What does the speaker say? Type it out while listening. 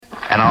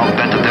and I'll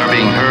bet that they're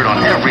being heard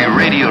on every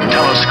radio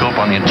telescope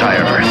on the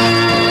entire Earth.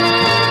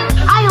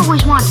 I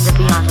always wanted to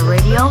be on the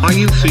radio. Are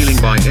you feeling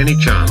by any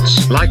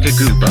chance like a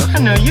goober? I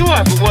know you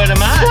are, but what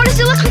am I? What does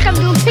it look like I'm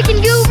doing,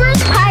 picking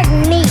goobers?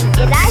 Pardon me,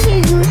 did I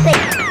hear you say...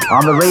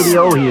 On the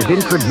radio, he is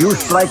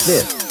introduced like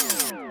this.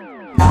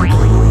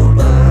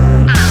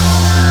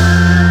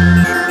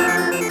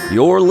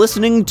 You're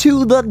listening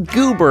to the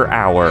Goober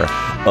Hour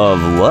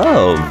of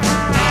Love.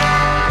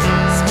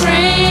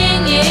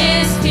 Spring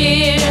is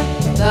here,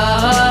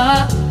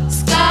 the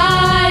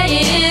sky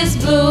is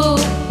blue.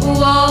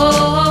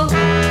 Whoa,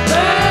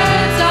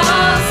 birds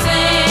all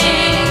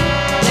sing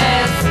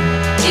as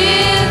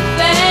if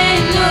they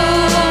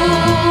knew.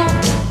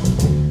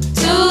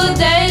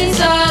 Today's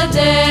the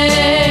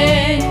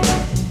day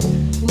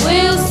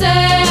we'll say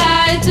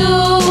I do,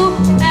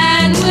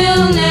 and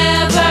we'll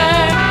never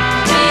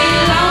be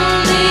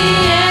lonely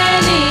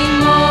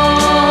anymore,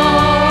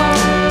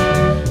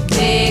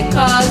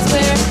 because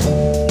we're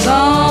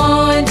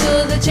going to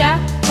the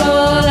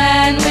chapel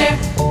and we're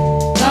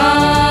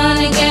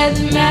gonna get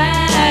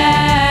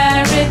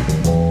married.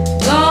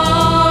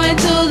 Going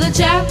to the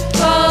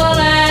chapel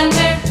and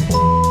we're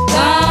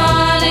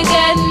gonna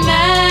get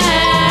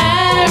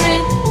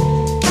married.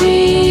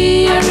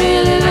 Gee, I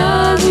really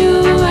love you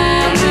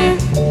and we're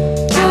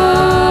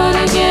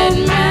gonna get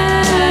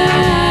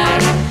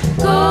married.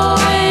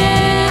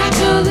 Going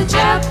to the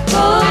chapel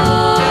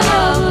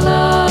of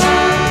love.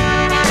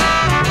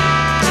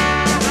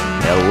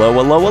 Hello,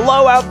 hello,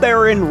 hello out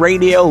there in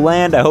Radio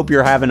Land. I hope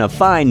you're having a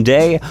fine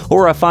day,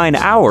 or a fine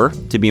hour,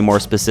 to be more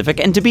specific,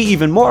 and to be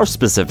even more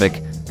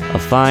specific, a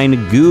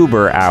fine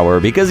Goober Hour,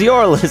 because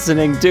you're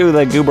listening to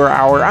the Goober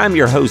Hour. I'm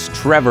your host,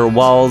 Trevor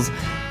Walls,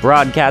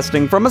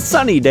 broadcasting from a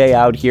sunny day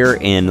out here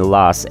in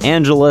Los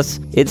Angeles.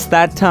 It's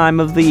that time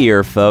of the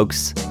year,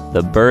 folks.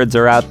 The birds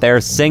are out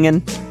there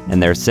singing,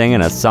 and they're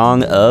singing a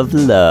song of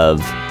love.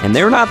 And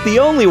they're not the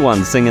only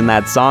ones singing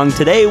that song.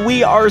 Today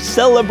we are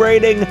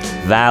celebrating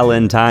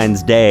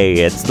Valentine's Day.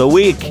 It's the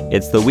week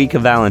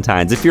of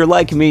Valentines. If you're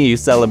like me, you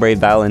celebrate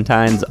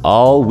Valentines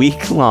all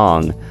week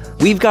long.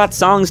 We've got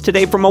songs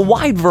today from a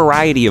wide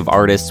variety of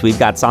artists. We've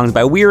got songs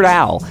by Weird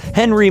Al,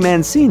 Henry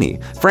Mancini,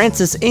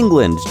 Francis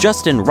England,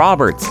 Justin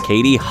Roberts,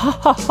 Katie, ha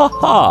ha ha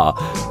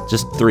ha.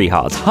 Just 3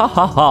 ha's, ha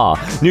ha ha.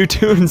 New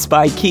tunes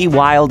by Key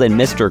Wilde and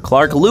Mr.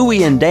 Clark,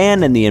 Louie and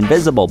Dan and the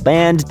Invisible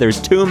Band. There's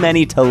too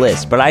many to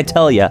list, but I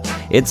tell ya,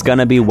 it's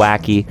gonna be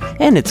wacky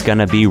and it's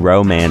gonna be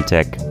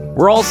romantic.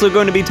 We're also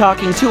going to be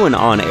talking to an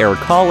on-air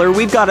caller.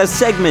 We've got a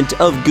segment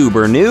of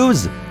Goober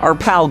News. Our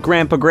pal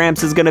Grandpa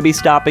Gramps is going to be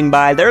stopping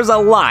by. There's a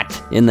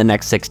lot in the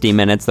next 60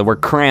 minutes that we're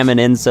cramming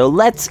in, so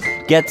let's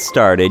get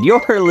started.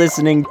 You're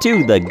listening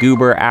to the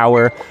Goober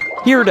Hour,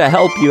 here to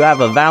help you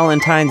have a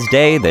Valentine's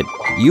Day that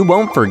you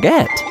won't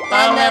forget.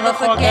 I'll never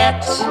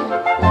forget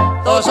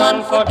those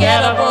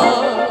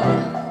unforgettable,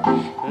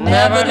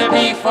 never to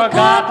be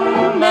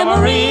forgotten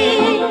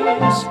memories.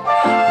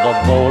 The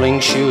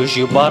bowling shoes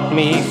you bought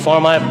me for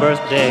my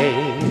birthday.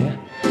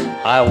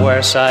 I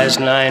wear size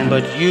 9,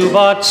 but you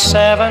bought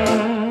 7.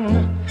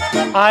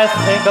 I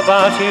think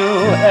about you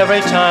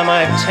every time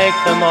I take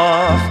them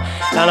off,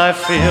 and I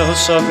feel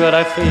so good,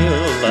 I feel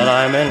that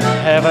I'm in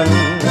heaven.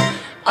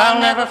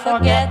 I'll never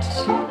forget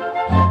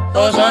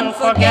those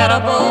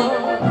unforgettable,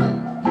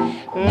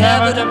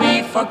 never to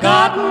be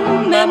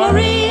forgotten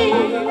memories.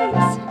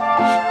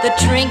 The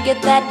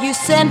trinket that you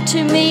sent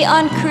to me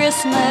on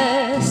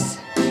Christmas,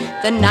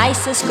 the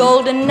nicest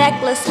golden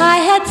necklace I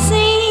had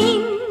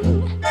seen.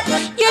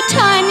 Your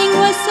timing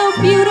was so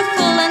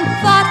beautiful and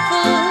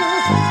thoughtful,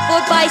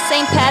 for by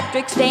St.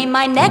 Patrick's Day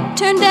my neck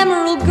turned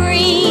emerald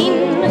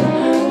green.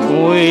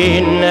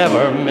 We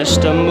never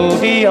missed a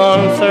movie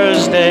on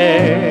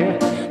Thursday,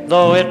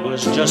 though it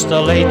was just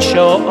a late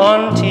show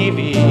on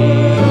TV.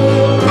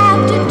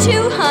 After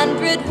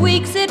 200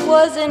 weeks it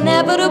was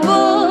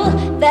inevitable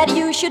that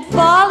you should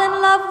fall in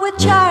love with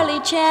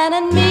Charlie Chan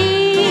and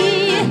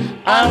me.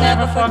 I'll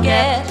never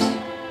forget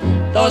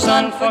those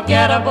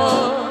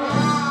unforgettable,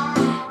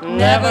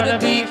 never to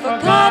be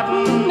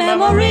forgotten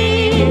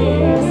memories.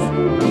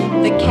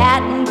 The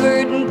cat and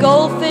bird and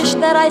goldfish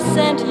that I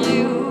sent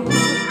you,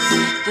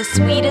 the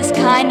sweetest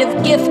kind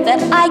of gift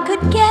that I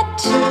could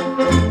get.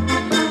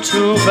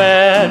 Too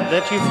bad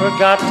that you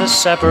forgot to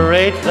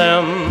separate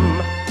them.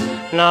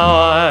 Now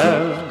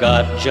I've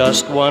got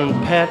just one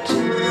pet.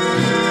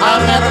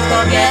 I'll never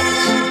forget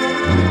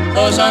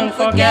those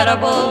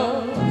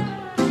unforgettable,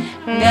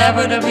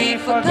 never to be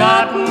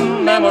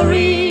forgotten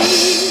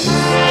memories.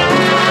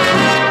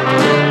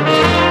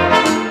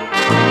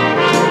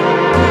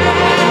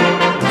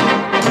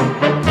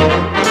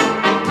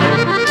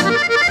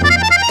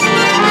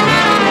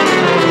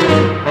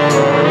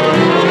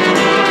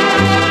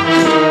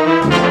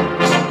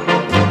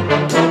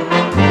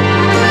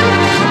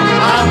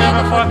 I'll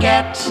never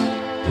forget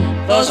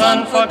those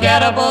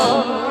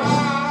unforgettable,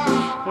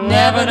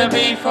 never to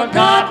be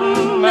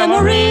forgotten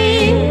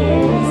memories.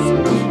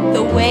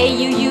 The way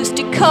you used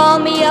to call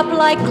me up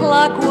like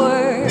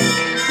clockwork.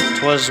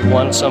 'Twas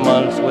once a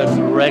month with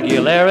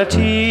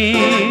regularity.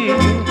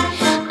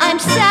 I'm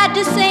sad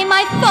to say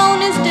my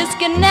phone is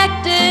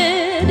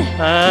disconnected.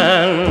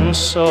 And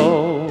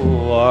so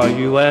are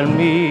you and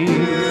me.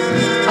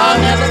 I'll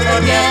never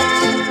forget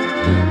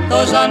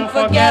those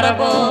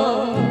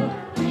unforgettable,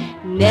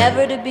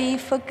 Never to be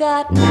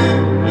forgotten,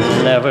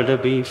 never to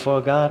be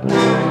forgotten,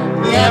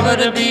 never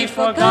to be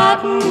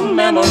forgotten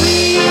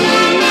memories.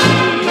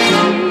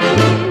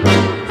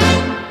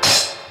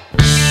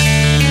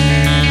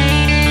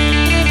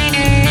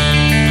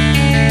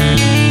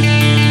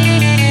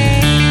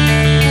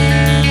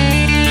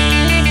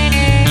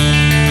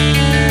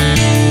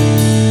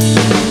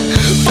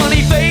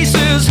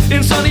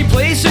 In sunny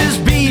places,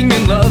 being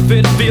in love,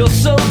 it feels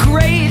so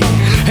great.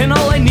 And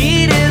all I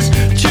need is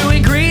 2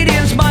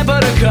 ingredients, my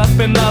buttercup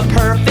in the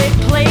perfect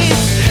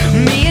place.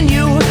 Me and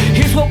you,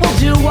 here's what we'll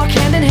do, walk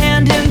hand in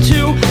hand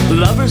into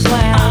lover's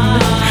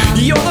land.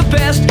 You're the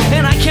best,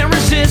 and I can't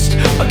resist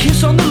a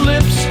kiss on the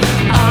lips.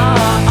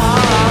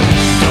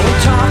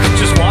 Don't talk,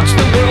 just watch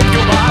the world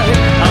go by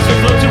as we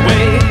float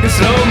away in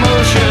slow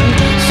motion.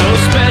 So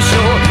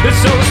special,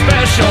 it's so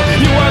special.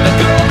 You are the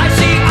girl I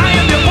see, I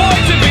am your boy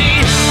to be.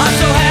 I'm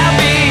so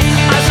happy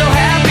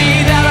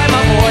that I'm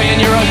a boy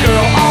and you're a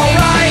girl,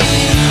 alright.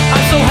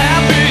 I'm so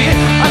happy,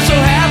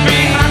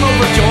 I'm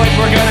overjoyed,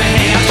 we're gonna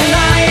hang out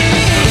tonight.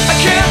 I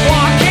can't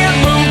walk, can't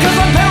move, cause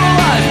I'm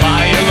paralyzed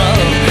by your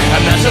love,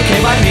 and that's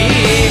okay by me.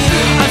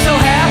 I'm so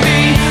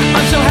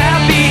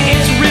happy,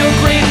 it's real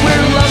great,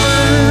 we're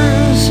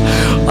lovers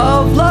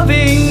of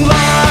loving love.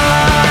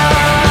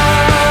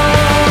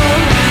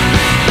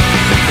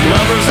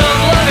 Lovers of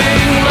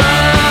loving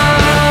love.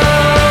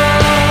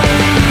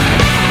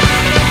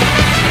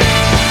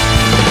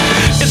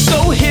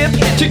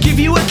 To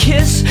give you a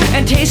kiss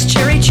and taste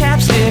cherry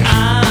chapstick.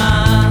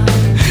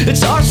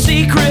 It's our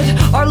secret,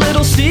 our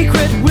little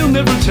secret we'll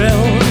never tell.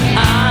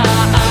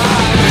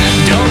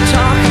 Don't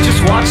talk,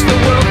 just watch the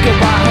world go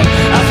by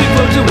as we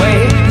float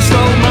away in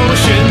slow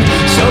motion.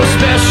 So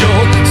special,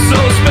 so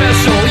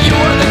special. You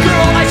are the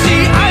girl I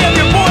see, I am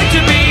your boy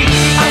to be.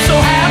 I'm so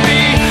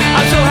happy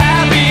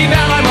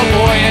that I'm a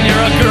boy and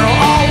you're a girl,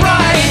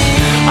 alright.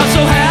 I'm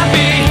so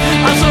happy,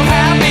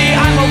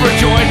 I'm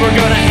overjoyed, we're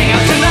gonna hang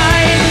out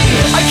tonight.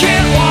 I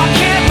can't walk,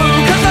 can't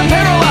move, cause I'm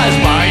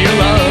paralyzed by your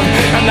love,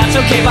 and that's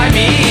okay by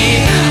me.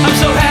 I'm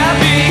so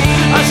happy,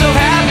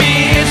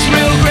 it's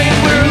real great,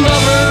 we're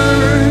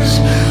lovers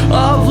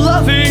of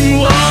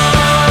loving love.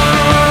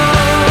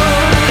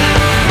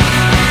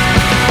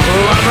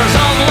 Lovers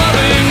of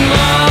loving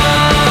love.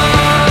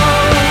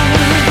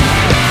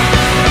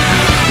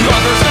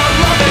 Lovers of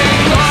loving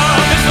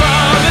love. It's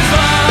love, it's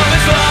love,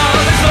 it's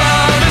love, it's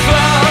love, it's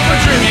love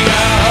we're dreaming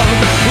of.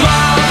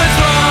 Love, it's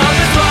love,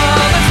 it's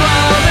love, it's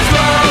love, it's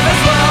love,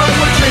 it's love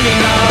we're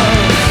dreaming of.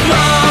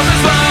 Love,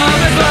 it's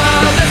love, it's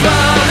love, it's love,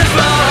 it's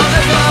love,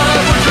 it's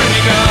love we're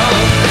dreaming of.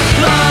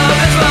 Love,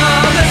 it's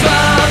love, it's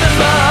love, it's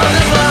love,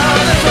 it's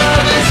love, it's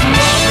love, it's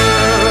lovers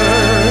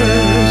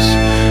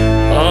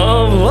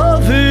of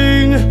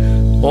loving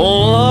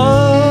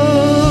love.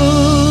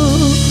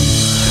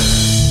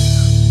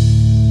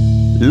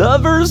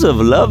 Lovers of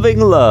loving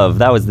love.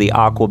 That was the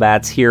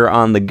Aquabats here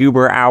on the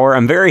Goober Hour.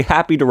 I'm very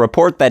happy to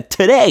report that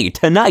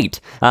tonight,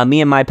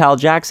 me and my pal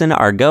Jackson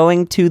are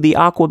going to the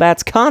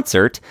Aquabats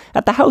concert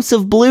at the House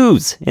of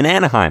Blues in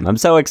Anaheim. I'm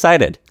so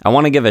excited. I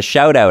want to give a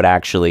shout out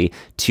actually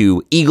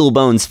to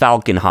Eaglebones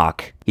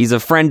Falconhawk. He's a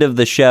friend of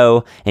the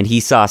show and he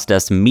sauced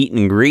us meet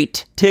and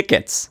greet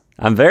tickets.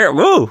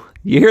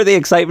 You hear the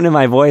excitement in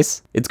my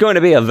voice? It's going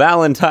to be a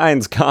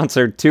Valentines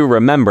concert to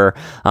remember.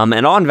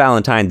 And on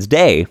Valentine's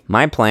Day,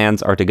 my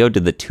plans are to go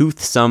to the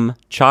Toothsome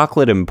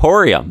Chocolate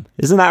Emporium.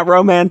 Isn't that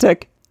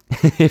romantic?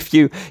 If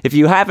you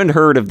haven't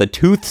heard of the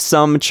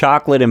Toothsome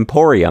Chocolate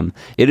Emporium,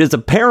 it is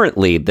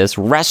apparently this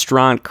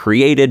restaurant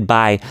created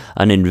by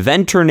an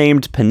inventor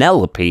named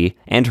Penelope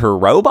and her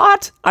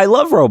robot. I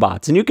love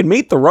robots, and you can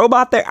meet the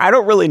robot there. I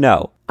don't really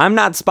know. I'm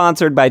not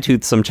sponsored by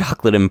Toothsome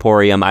Chocolate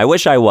Emporium. I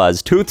wish I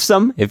was.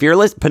 Toothsome, if you're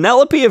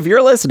Penelope, if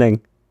you're listening,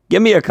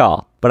 give me a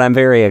call. But I'm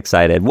very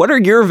excited. What are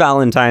your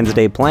Valentine's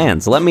Day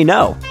plans? Let me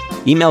know.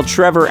 Email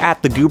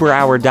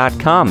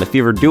Trevor@thegooberhour.com if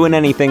you're doing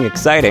anything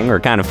exciting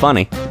or kind of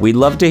funny. We'd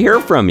love to hear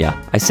from you.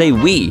 I say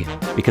we,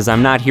 because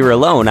I'm not here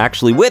alone.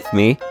 Actually with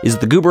me is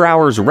the Goober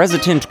Hour's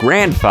resident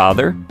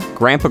grandfather,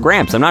 Grandpa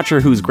Gramps. I'm not sure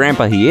whose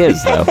grandpa he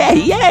is, though.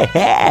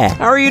 Yeah.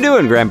 How are you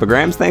doing, Grandpa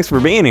Gramps? Thanks for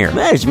being here.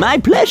 Well, it's my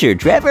pleasure,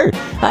 Trevor.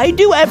 I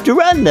do have to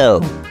run, though.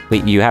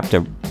 Wait, you have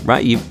to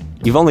run?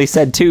 You've only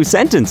said 2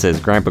 sentences,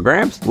 Grandpa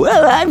Gramps.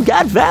 Well, I've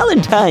got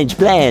Valentine's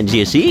plans,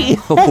 you see.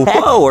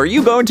 Whoa, are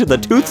you going to the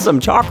Toothsome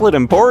Chocolate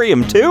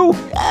Emporium too?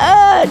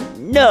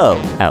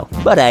 No. Oh.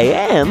 But I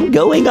am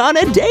going on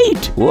a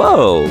date.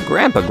 Whoa,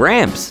 Grandpa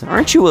Gramps,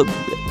 aren't you a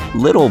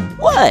little...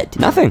 What?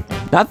 Nothing.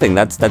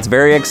 That's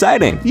very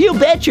exciting. You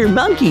bet your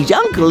monkey's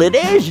uncle it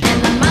is.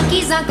 And the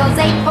monkey's uncle's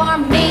ate for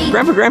me.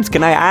 Grandpa Gramps,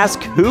 can I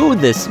ask who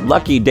this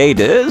lucky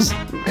date is?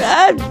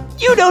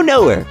 You don't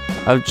know her.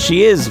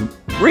 She is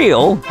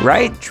real,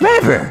 right?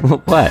 Trevor,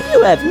 What?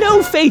 you have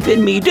no faith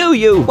in me, do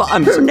you? Well,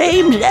 Her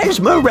name's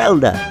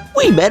Esmeralda.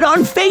 We met on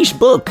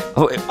Facebook.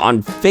 Oh,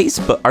 on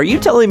Facebook? Are you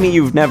telling me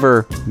you've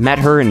never met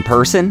her in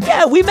person?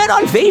 Yeah, we met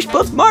on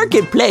Facebook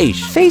Marketplace.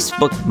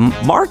 Facebook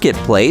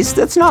Marketplace?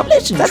 That's not.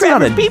 Listen, that's Trevor,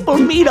 not a. people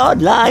meet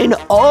online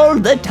all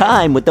the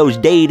time with those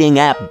dating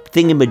app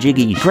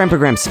thingamajiggies.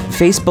 Grams,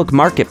 Facebook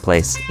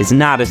Marketplace is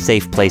not a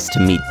safe place to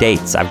meet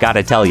dates. I've got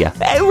to tell you.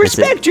 Hey,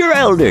 respect your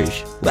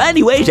elders. Well,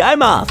 anyways,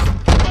 I'm off.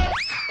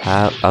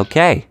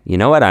 Okay. You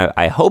know what?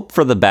 I hope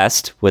for the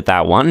best with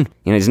that one.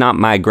 You know, he's not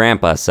my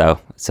grandpa, so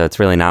it's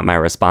really not my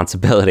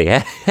responsibility.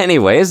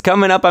 Anyways,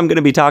 coming up, I'm going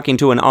to be talking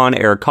to an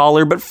on-air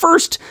caller, but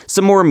first,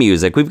 some more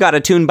music. We've got a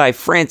tune by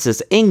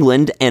Francis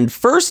England, and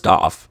first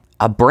off,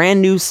 a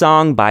brand new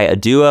song by a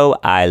duo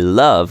I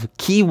love,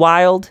 Key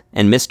Wilde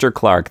and Mr.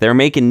 Clark. They're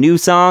making new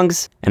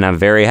songs, and I'm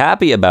very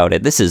happy about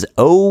it. This is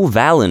Oh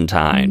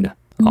Valentine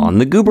on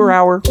the Goober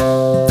Hour.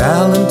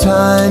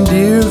 Valentine,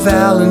 dear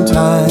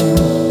Valentine,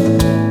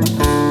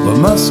 what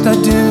must I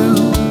do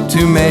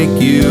to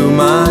make you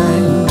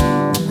mine?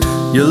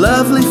 Your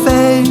lovely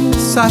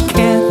face I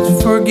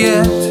can't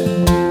forget.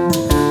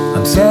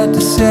 I'm sad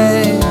to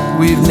say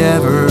we've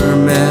never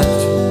met.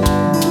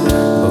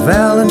 Oh,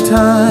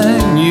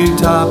 Valentine, you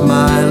top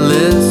my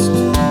list.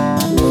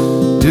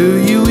 Do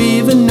you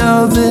even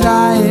know that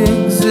I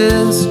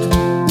exist?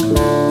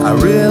 I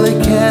really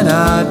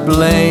cannot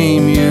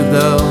blame you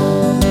though.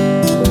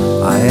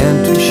 I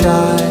am too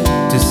shy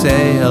to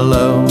say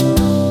hello.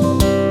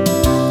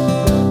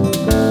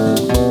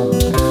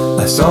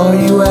 I saw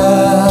you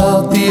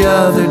out the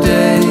other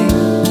day.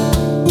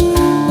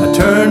 I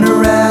turned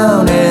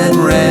around and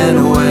ran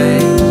away.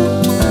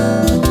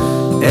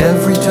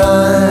 Every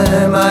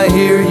time I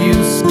hear you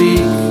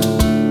speak,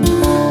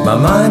 my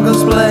mind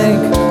goes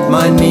blank,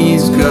 my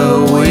knees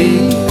go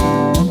weak.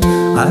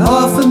 I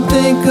often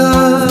think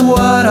of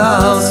what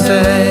I'll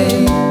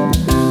say,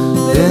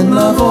 then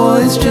my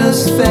voice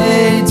just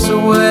fades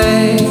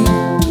away.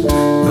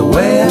 The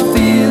way I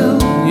feel,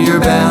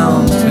 you're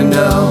bound to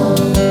know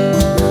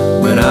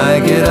when I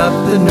get up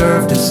the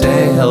nerve to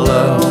say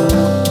hello.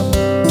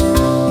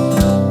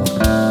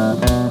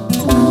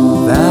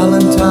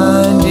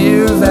 Valentine,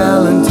 dear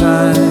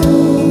Valentine,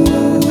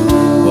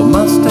 what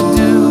must I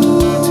do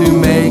to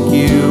make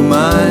you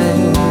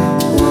mine?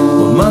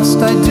 What must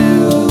I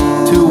do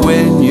to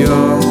win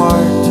your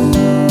heart?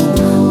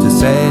 To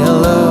say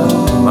hello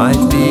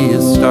might be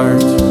a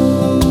start.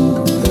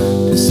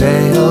 To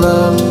say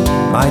hello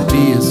might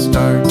be a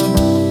start.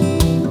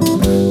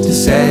 To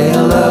say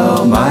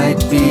hello might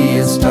be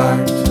a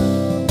start.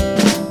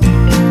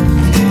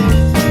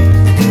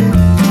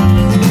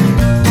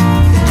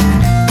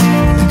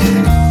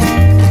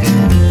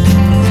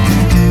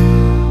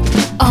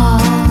 All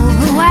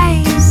the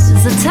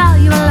ways I tell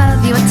you I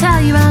love you, I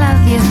tell you I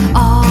love you.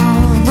 All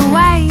the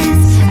ways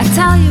I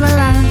tell you I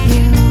love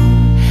you.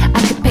 I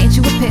could paint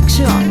you a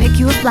picture or pick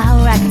you a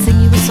flower. I could sing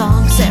you a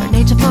song,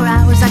 serenade you for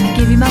hours. I could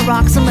give you my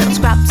rocks and little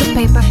scraps of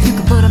paper. You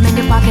could put them in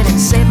your pocket and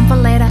save them for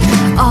later.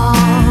 All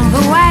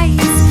the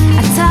ways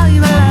I tell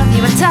you I love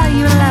you, I tell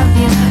you I love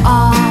you.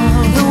 All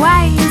the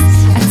ways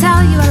I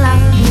tell you I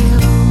love you.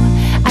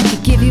 I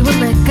could give you a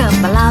lick of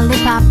a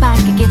lollipop. I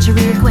could get you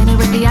reacquainted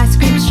with the ice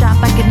cream shop.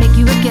 I could make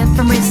you a gift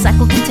from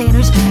recycled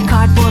containers,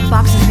 cardboard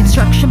boxes,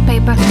 construction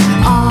paper.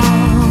 All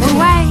the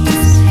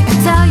ways I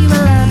tell you I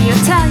love you, I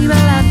tell you I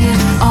love you.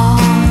 All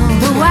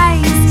the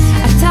ways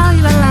I tell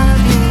you I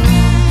love you.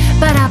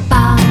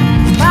 Ba-da-ba,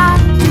 ba,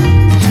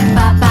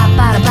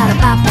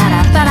 ba-ba-ba-da-ba-da-ba-ba-da,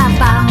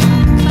 ba-da-ba,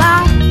 ba,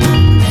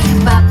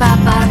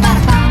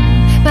 ba-ba-ba-da-ba-da-ba,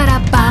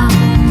 ba-da-ba,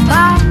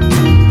 ba,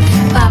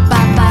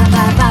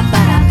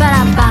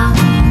 ba-ba-ba-da-ba-da-ba-da,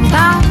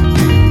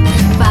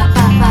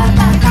 ba-da-ba,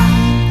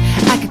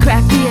 I could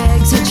crack the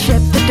eggs and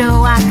ship the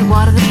dough. I could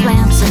water the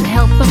plants and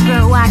help them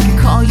grow. I could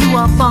call you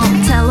up on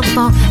the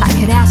telephone. I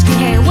could ask you,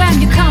 hey,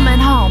 when you coming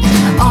home?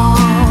 All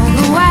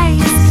the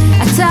ways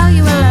I tell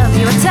you I love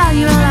you, I tell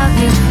you I love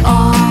you.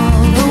 All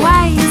the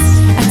ways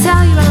I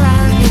tell you I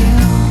love you.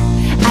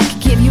 I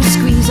could give you a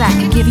squeeze, I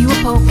could give you a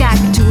poke, I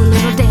could do a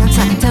little dance,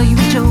 I could tell you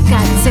a joke,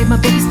 I could save my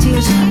biggest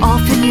tears all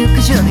for you,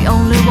 cause you're the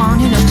only one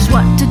who knows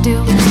what to do.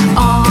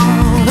 All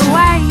the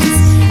ways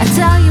I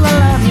tell you I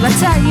love you, I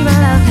tell you I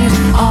love you.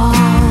 All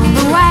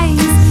the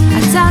ways I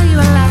tell you I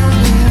love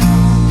you.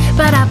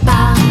 Ba-da-ba,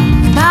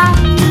 ba,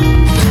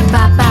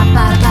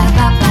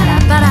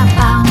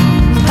 ba-ba-ba-ba-ba-ba-da-ba-da-ba,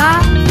 ba,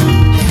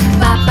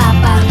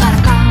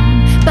 ba-ba-ba-ba-ba,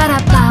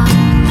 ba-da-ba,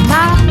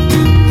 ba,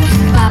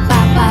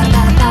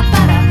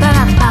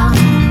 ba-ba-ba-ba-ba-ba-da-ba-da-ba,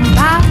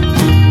 ba,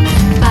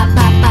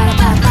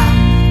 ba-ba-ba-ba-ba.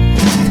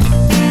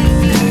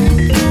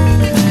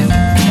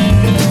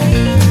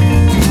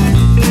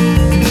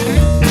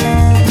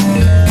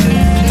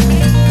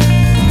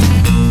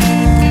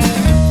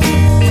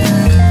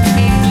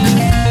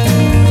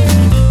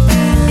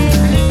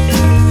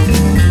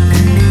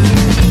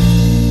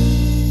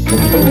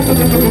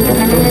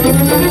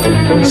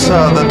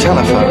 Sir, the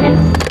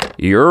telephone.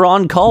 You're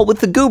on call with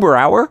the Goober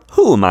Hour.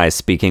 Who am I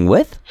speaking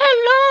with?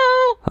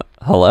 Hello,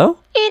 Hello?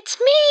 it's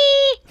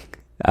me.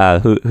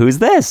 Who's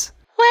this?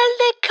 Well,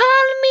 they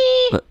call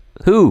me...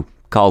 Who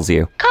calls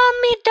you? Call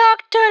me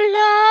Dr.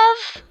 Love.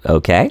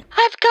 Okay.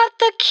 I've got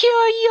the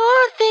cure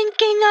you're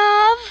thinking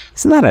of.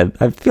 Isn't that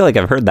I feel like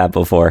I've heard that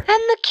before. And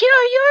the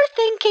cure you're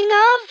thinking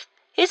of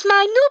is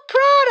my new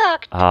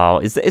product. Oh,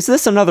 is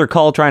this another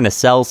call trying to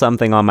sell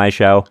something on my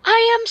show?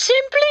 I am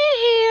simply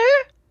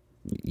here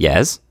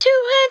Yes? to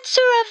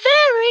answer a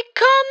very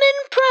common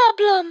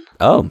problem.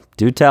 Oh,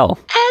 do tell.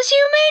 As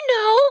you may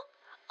know,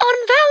 on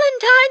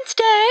Valentine's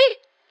Day,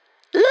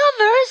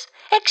 lovers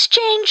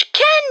exchange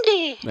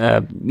candy.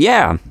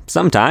 Yeah,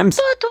 sometimes.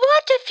 But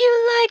what if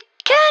you like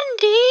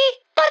candy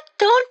but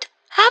don't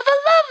have a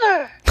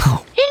lover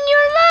in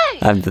your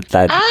life?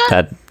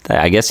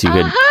 I guess you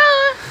could.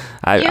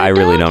 I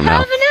really don't know. You don't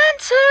have an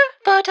answer,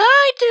 but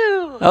I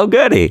do. Oh,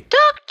 goody.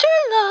 Doctor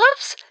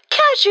loves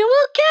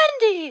casual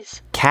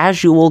candies.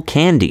 Casual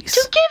candies.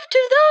 To give to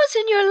those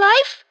in your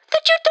life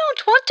that you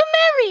don't want to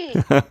marry.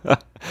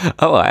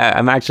 Oh,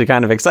 I'm actually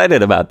kind of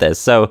excited about this.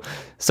 So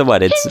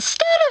what?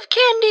 Instead of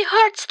candy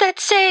hearts that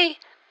say,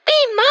 be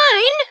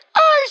mine,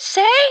 or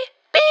say,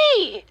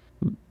 be.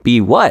 Be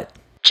what?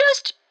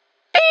 Just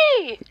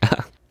be.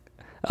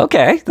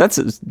 Okay, that's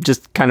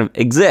just kind of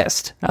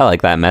exist. I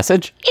like that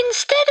message.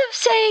 Instead of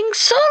saying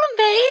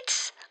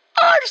soulmates,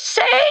 or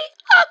say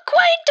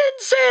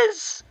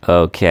acquaintances.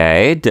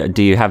 Okay,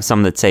 do you have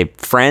some that say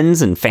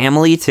friends and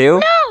family too?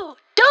 No,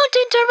 don't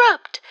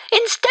interrupt.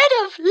 Instead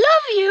of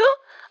love you,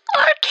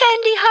 our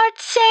candy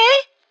hearts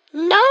say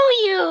know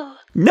you.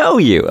 Know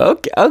you.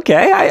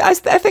 Okay. I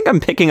think I'm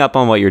picking up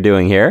on what you're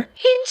doing here.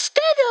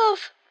 Instead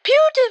of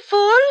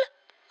beautiful,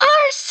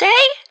 or say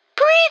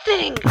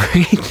breathing.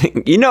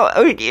 Breathing. You know,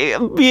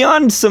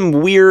 beyond some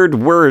weird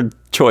word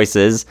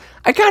choices,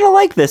 I kind of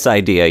like this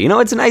idea. You know,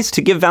 it's nice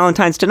to give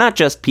Valentines to not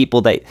just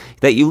people that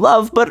you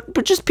love,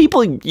 but just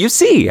people you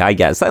see, I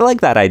guess. I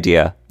like that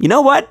idea. You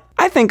know what?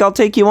 I think I'll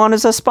take you on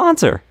as a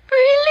sponsor.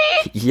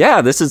 Really?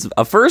 Yeah, this is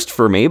a first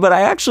for me, but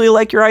I actually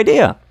like your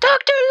idea.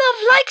 Dr. Love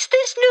likes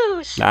this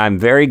news. I'm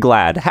very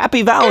glad.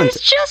 Happy Valentine's.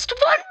 There's just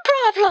one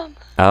problem.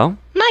 Oh?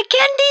 My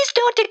candies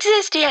don't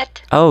exist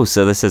yet. Oh,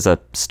 so this is a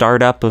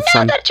startup of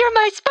some... Now that you're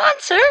my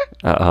sponsor...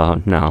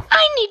 Oh, no.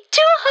 I need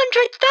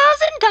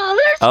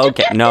 $200,000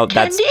 Okay, no,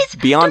 that's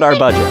beyond our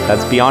budget.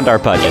 That's beyond our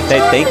budget.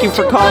 Thank you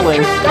for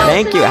calling.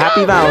 Thank you.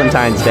 Happy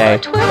Valentine's Day.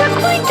 But we're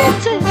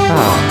acquaintances.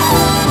 Oh.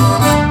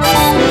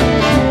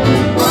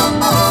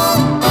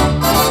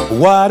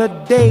 What a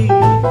day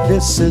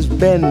this has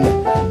been.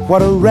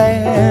 What a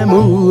rare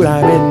mood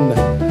I'm in.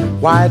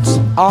 Why, it's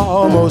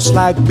almost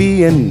like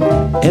being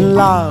in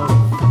love.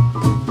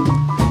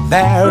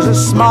 There's a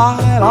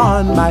smile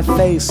on my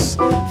face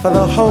for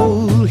the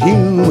whole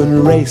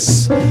human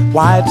race.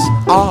 Why, it's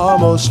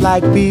almost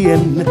like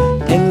being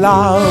in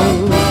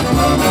love.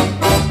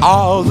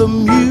 All the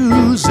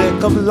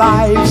music of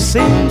life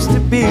seems to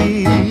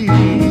be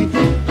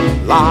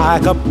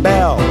like a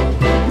bell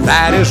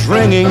that is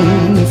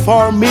ringing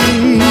for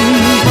me.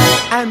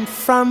 And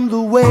from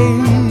the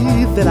way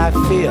that I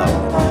feel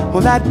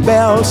when that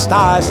bell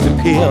starts to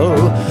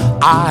peal,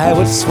 I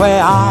would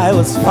swear I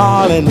was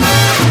falling,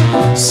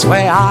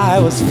 swear I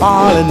was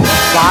falling.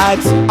 Why,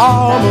 it's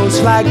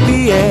almost like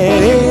being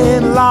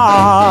in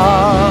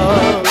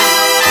love.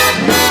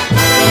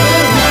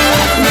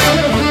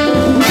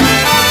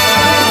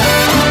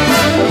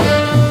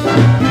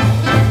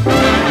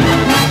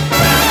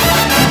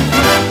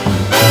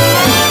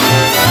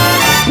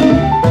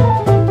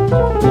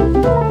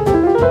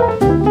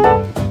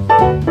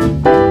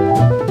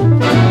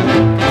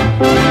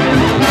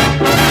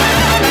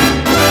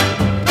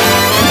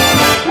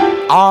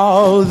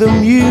 All the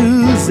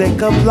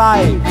music of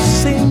life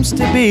seems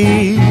to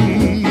be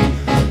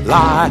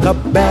like a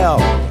bell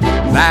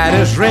that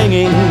is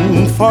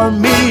ringing for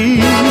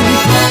me.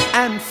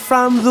 And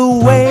from the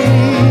way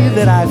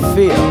that I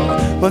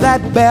feel when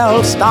that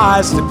bell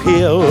starts to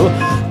peal,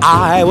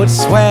 I would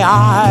swear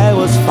I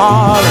was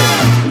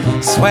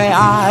falling, swear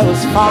I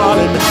was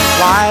falling.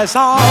 Why, it's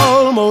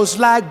almost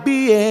like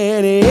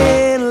being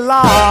in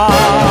love.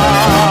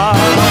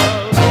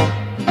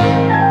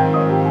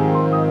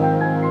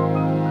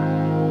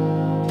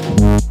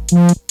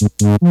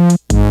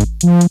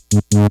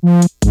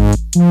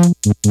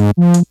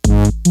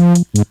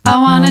 I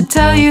wanna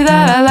tell you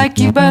that I like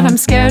you, but I'm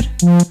scared.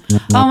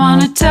 I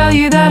wanna tell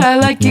you that I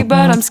like you,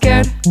 but I'm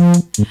scared.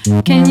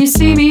 Can you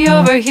see me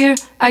over here?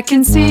 I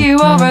can see you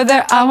over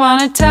there. I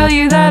wanna tell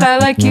you that I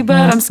like you,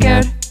 but I'm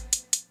scared.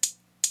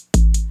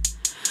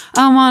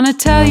 I wanna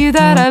tell you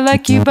that I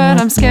like you, but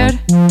I'm scared.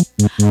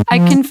 I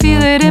can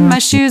feel it in my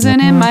shoes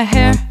and in my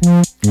hair.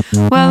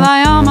 Well,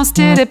 I almost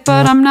did it,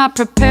 but I'm not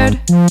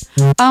prepared.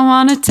 I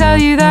wanna tell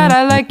you that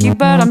I like you,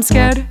 but I'm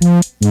scared.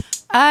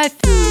 I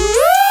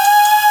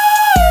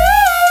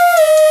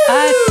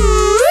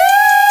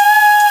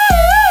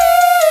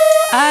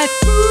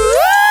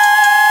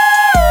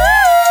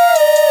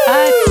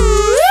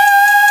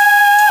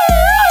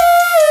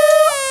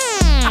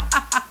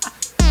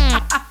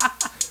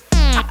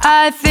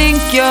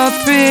think you're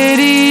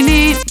pretty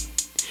neat.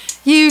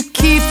 You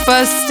keep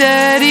a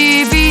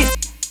steady beat.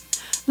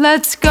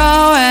 Let's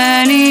go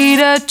and eat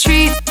a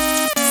treat.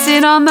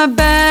 Sit on the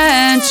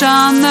bench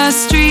on the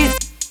street.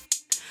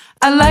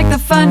 I like the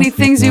funny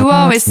things you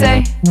always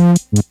say.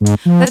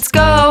 Let's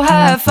go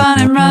have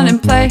fun and run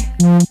and play.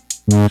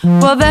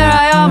 Well, there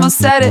I almost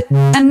said it,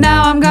 and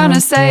now I'm gonna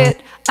say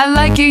it. I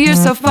like you, you're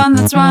so fun,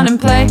 let's run and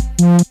play.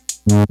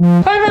 I'm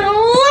in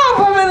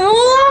love,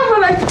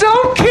 and I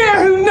don't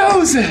care who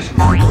knows it.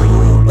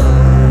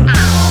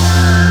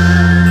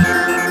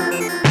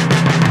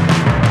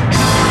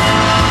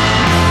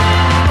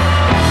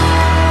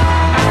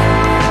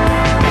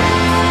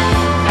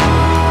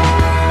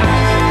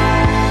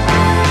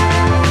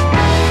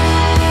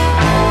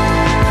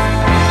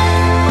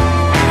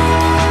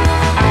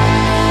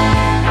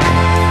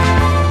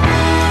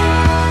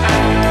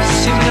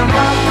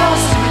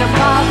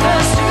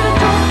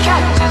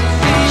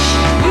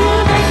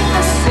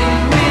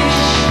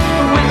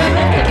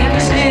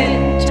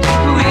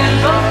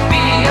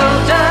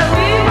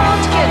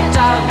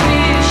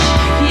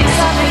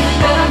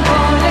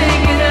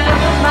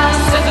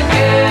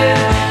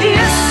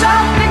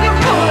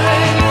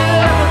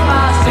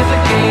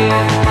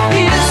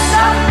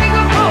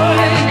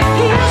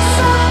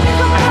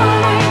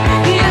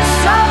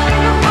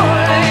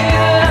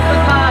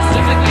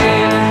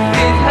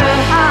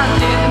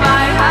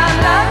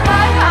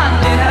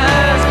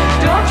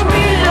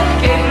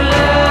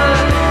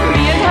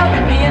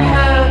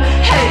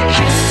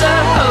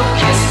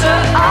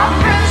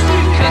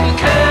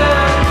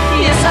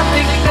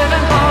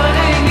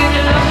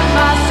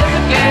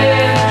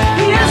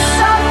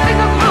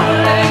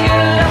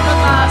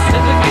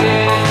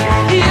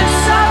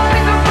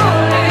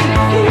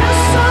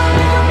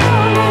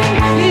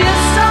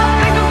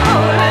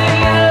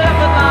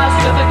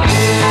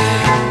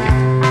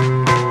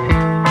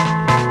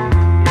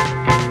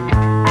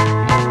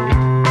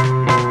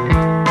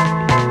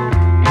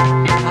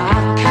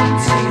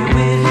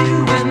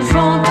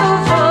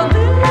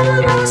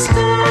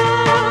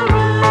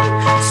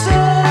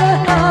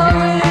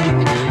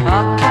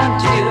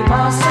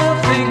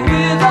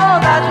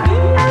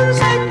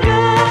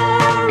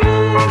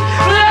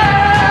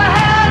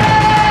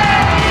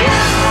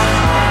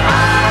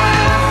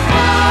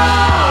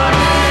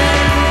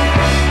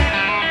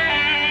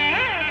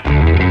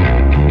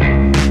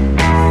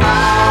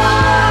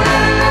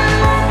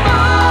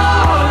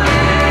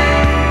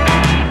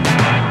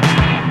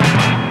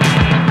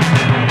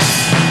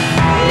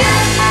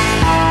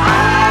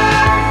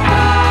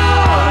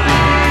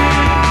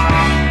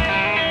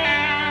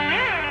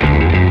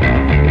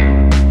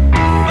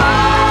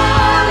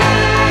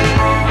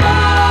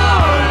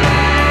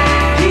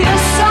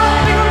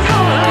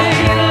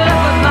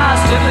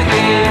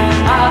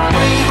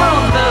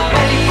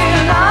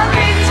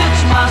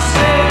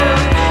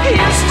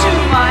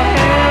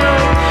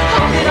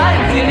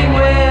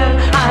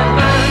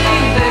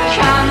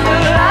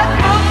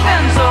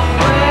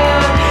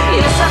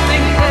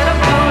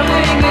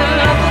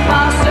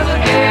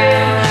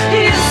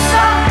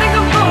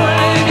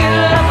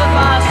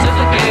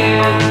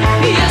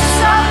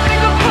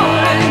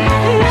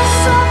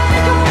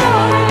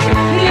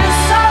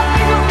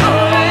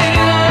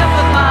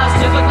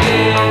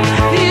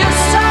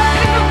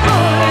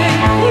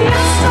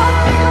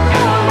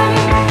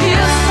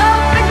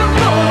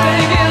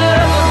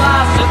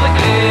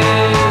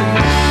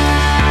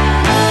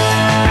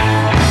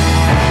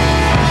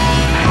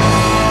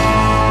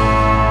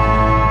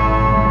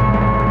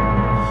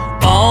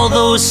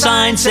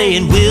 Signs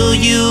saying, will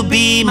you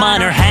be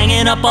mine, are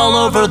hanging up all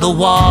over the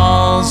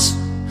walls.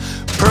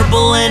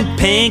 Purple and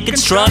pink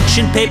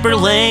construction paper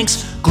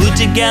links glued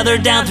together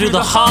down through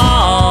the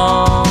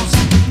halls.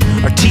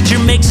 Our teacher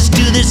makes us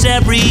do this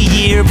every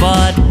year,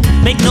 but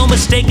make no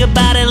mistake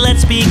about it,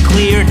 let's be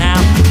clear now.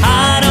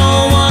 I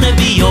don't wanna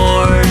be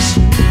yours,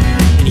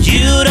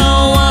 you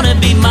don't wanna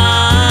be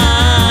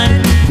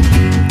mine.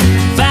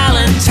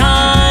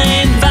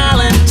 Valentine,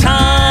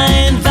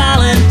 Valentine,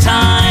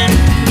 Valentine.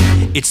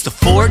 It's the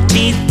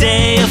 14th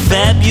day of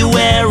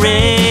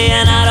February,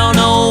 and I don't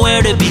know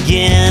where to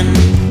begin.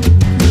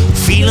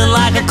 Feeling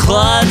like a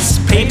klutz,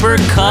 paper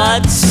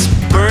cuts,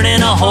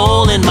 burning a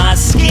hole in my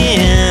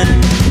skin.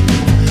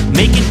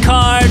 Making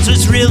cards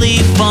was really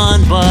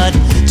fun, but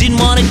didn't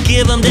want to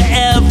give them to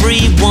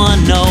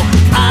everyone. No,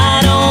 I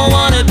don't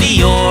want to be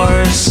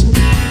yours,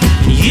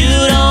 you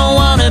don't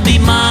want to be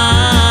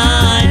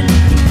mine.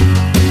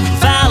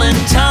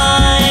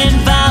 Valentine,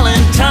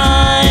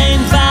 Valentine,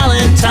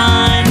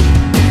 Valentine.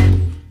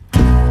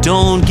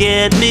 Don't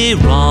get me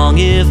wrong,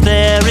 if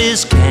there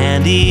is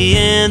candy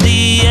in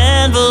the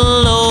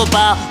envelope,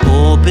 I'll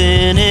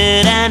open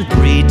it and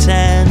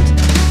pretend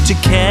to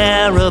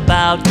care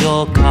about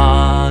your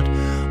card.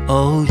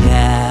 Oh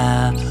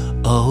yeah,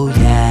 oh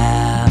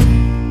yeah.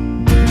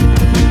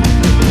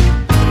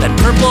 That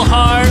purple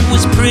heart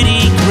was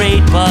pretty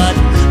great, but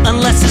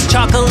unless it's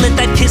chocolate,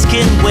 that kiss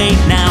can wait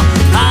now.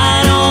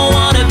 I don't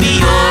wanna be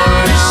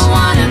yours,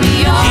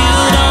 you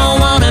don't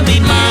wanna be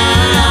mine.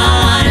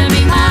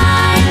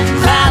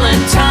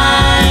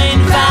 Valentine,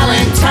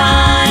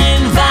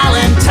 Valentine,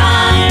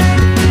 Valentine.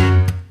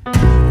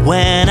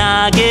 When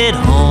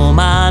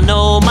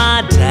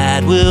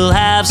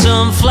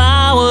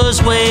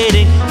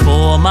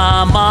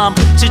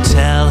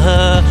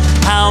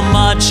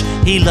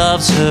he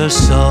loves her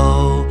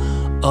so.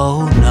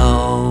 Oh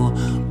no,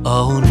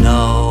 oh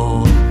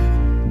no.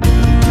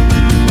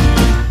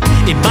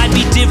 It might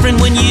be different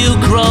when you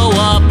grow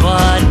up,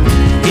 but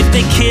if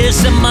they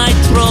kiss, I might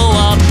throw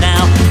up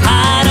now.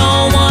 I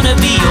don't wanna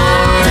be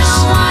yours.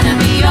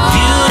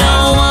 You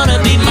don't wanna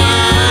be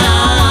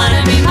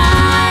mine.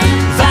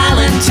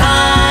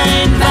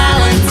 Valentine,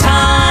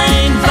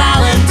 Valentine,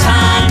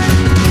 Valentine.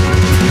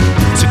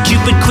 So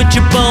Cupid, quit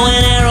your bow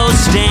and arrow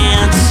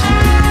stance.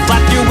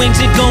 Flap your wings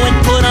and go and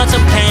put on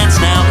some pants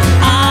now.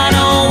 I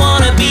don't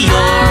wanna be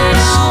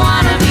yours.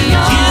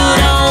 You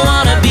don't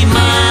wanna be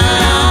mine.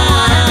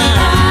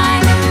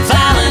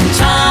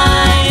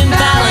 Valentine,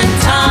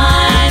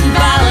 Valentine,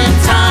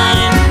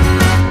 Valentine.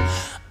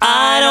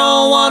 I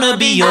don't wanna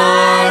be yours.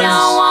 You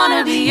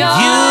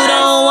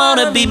don't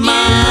wanna be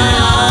mine.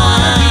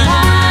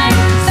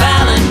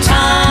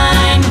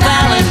 Valentine,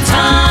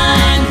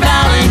 Valentine,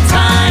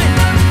 Valentine.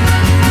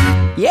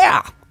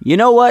 Yeah, you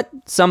know what?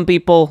 Some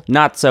people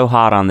not so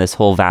hot on this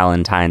whole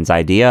Valentine's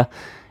idea,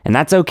 and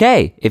that's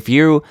okay. If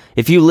you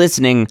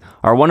listening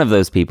are one of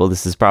those people,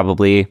 this is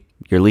probably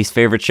your least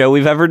favorite show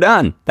we've ever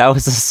done. That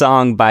was a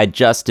song by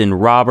Justin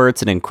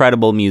Roberts, an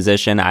incredible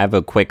musician. I have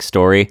a quick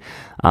story.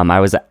 I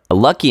was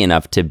lucky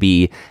enough to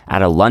be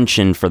at a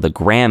luncheon for the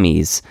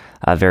Grammys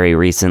very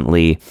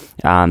recently.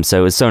 So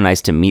it was so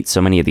nice to meet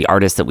so many of the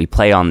artists that we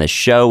play on this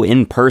show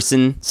in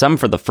person, some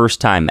for the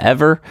first time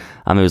ever.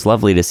 It was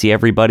lovely to see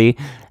everybody.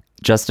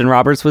 Justin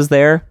Roberts was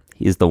there.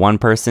 He's the one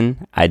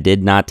person I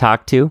did not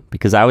talk to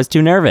because I was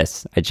too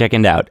nervous. I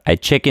chickened out.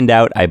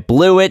 I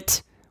blew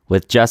it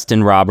with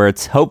Justin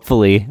Roberts.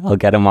 Hopefully, I'll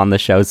get him on the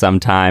show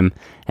sometime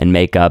and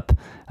make up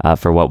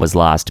for what was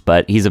lost.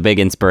 But he's a big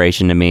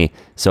inspiration to me.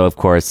 So, of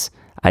course,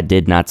 I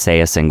did not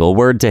say a single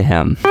word to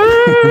him.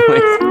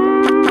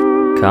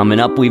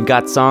 Coming up, we've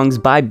got songs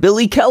by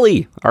Billy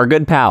Kelly, our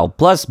good pal,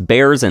 plus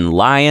Bears and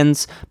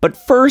Lions. But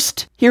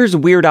first, here's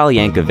Weird Al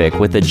Yankovic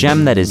with a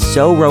gem that is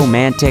so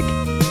romantic,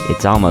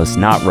 it's almost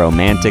not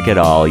romantic at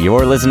all.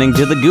 You're listening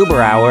to the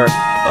Goober Hour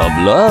of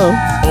Love.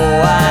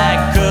 Oh,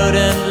 I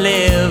couldn't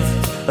live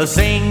a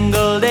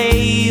single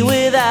day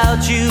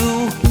without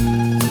you.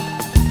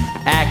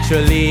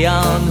 Actually,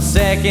 on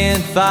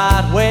second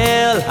thought,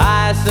 well,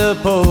 I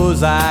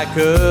suppose I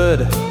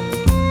could.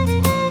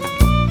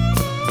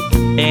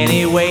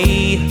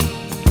 Anyway,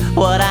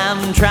 what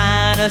I'm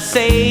trying to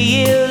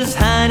say is,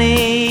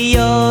 honey,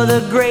 you're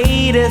the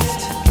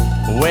greatest.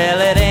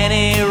 Well, at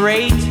any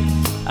rate,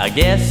 I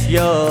guess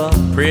you're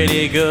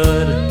pretty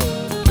good.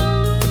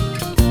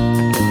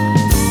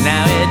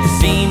 Now it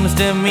seems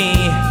to me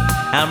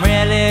I'm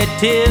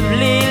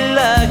relatively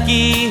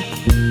lucky.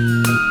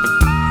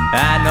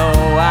 I know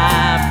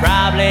I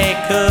probably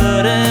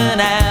couldn't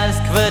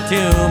ask for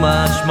too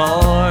much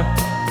more.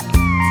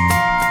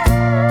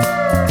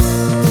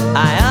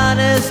 I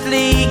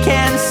honestly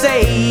can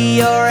say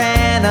you're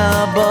an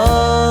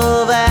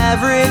above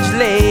average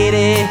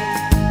lady.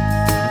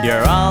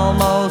 You're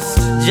almost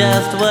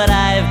just what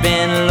I've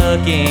been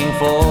looking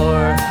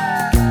for.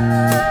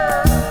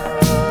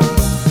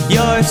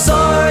 You're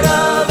sort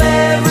of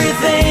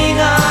everything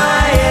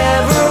I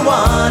ever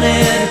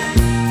wanted.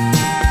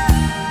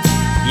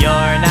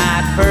 You're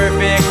not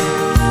perfect,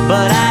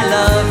 but I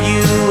love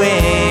you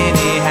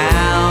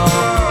anyhow.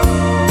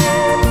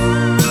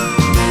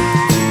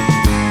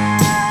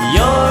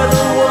 You're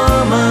the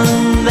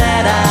woman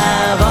that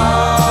I've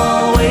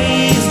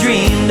always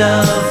dreamed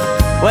of.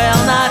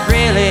 Well, not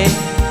really,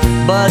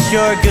 but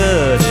you're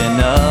good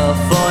enough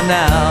for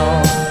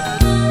now.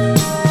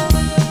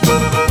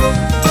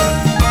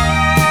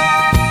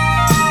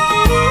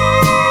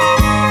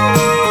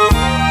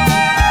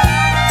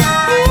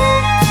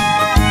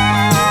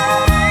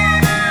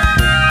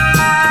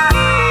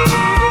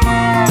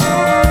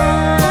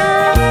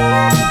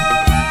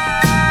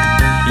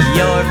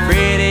 You're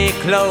pretty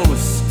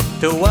close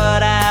to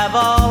what I've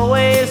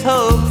always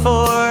hoped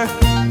for.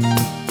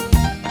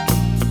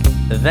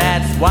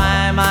 That's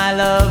why my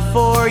love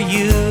for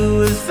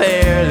you is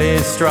fairly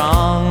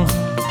strong.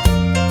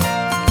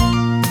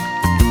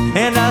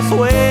 And I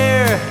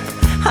swear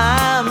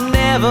I'm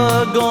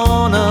never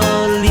gonna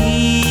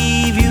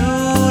leave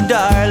you,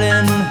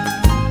 darling.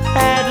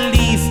 At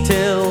least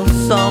till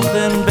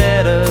something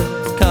better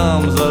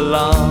comes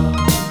along.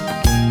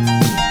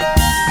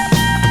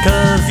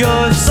 'Cause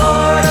you're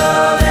sort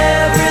of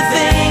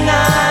everything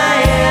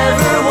I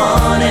ever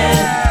wanted.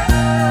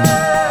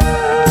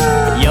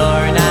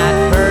 You're not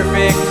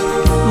perfect,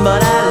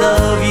 but I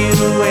love you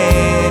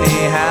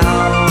anyhow.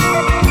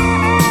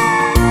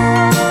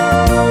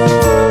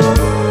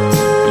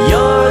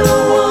 You're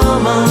the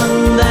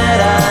woman that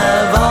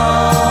I've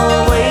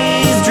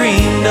always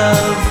dreamed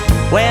of.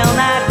 Well,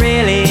 not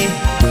really,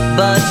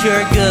 but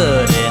you're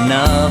good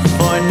enough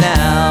for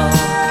now.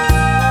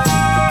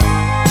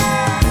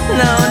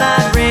 No,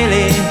 not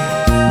really,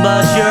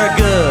 but you're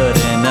good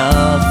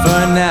enough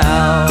for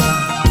now.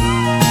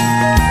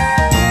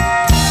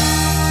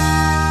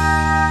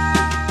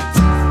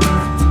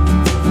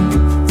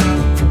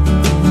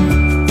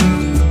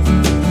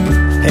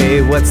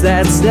 Hey, what's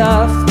that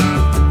stuff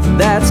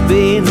that's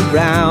been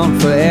around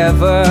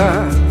forever.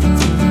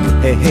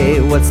 Hey, hey,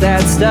 what's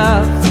that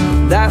stuff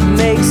that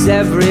makes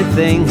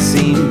everything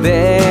seem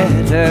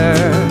better?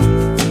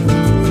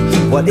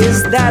 What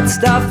is that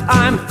stuff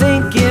I'm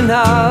thinking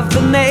of?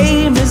 The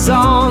name is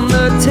on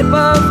the tip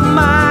of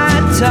my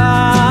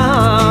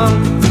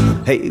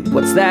tongue. Hey,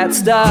 what's that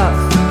stuff?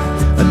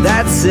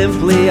 That's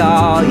simply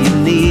all you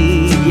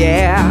need,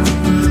 yeah.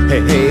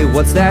 Hey, hey,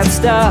 what's that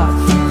stuff?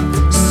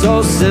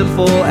 So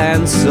simple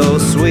and so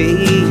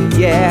sweet,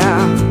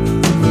 yeah.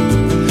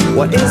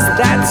 What is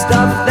that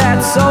stuff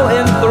that so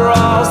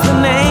enthralls, the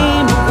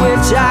name of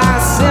which I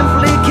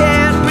simply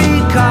can't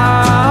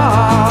recall?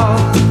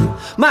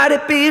 Might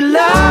it be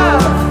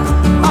love?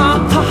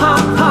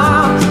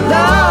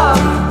 Love.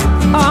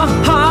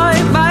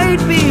 It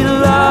might be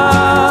love.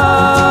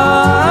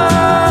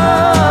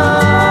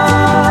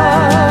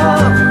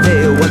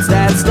 Hey, what's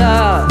that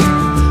stuff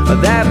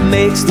that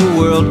makes the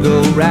world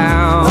go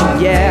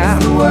round? Yeah.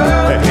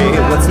 Hey,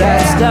 what's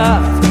that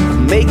stuff?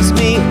 Makes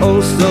me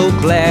oh so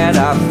glad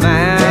I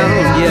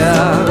found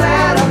ya.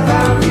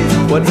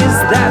 What is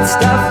that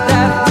stuff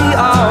that we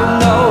all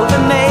know,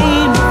 the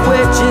name of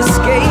which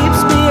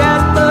escapes me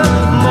at the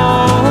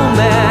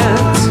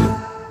moment?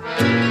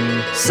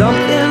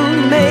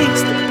 Something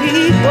makes the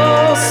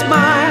people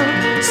smile,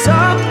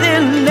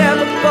 something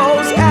never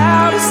goes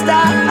out of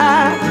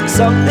style,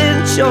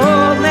 something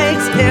sure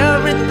makes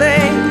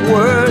everything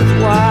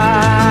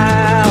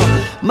worthwhile.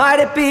 Might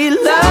it be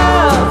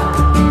love?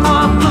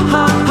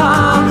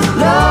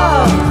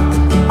 Love.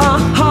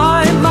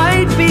 It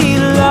might be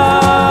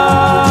love.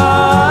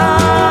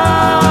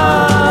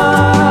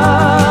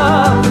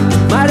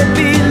 Might it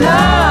be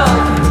love?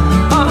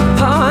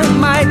 It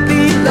might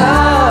be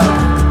love.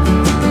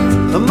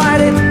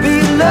 Might it be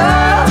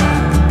love?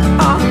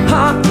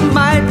 It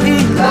might be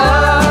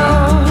love.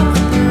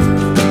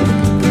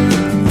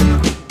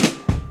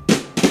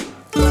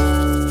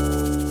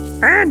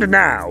 And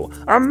now,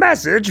 a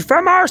message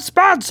from our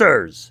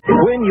sponsors.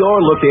 When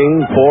you're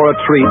looking for a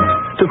treat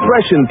to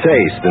freshen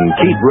taste and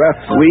keep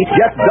breath sweet,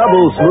 get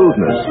double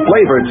smoothness,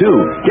 flavor too.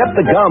 Get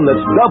the gum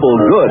that's double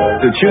good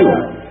to chew.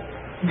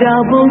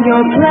 Double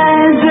your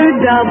pleasure,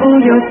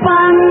 double your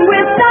fun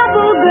with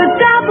double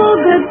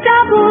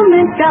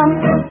mint gum.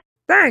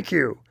 Thank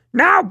you.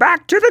 Now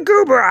back to the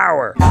Goober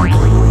Hour.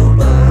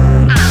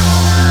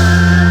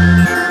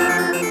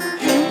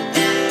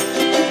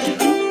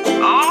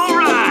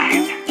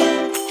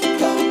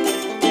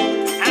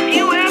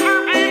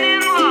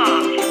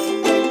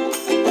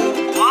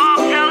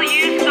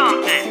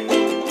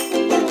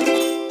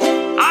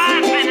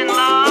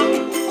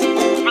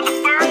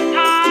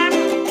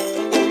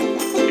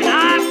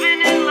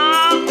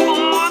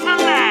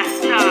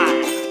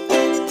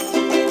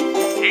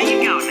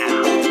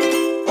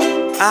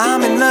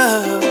 I'm in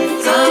love.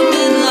 I'm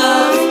in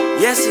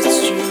love. Yes,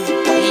 it's true.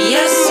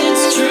 Yes,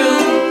 it's true.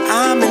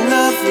 I'm in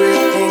love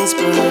with things,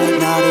 but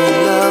not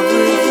in love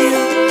with you.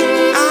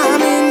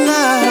 I'm in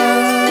love.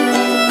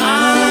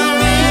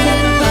 I'm in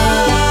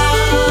love.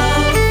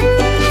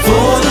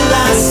 For the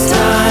last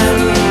time,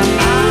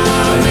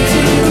 I'm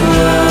in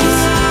love.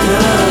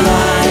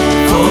 Collide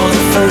for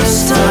the first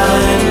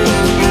time,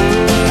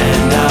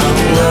 and I'm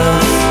in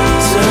love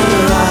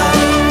tonight.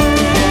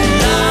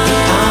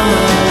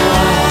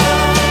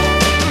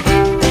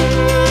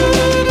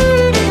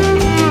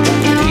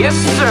 Yes,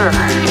 sir.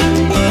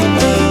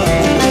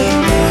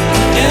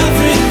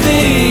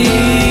 Everything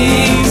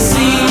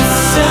seems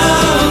so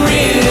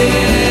real.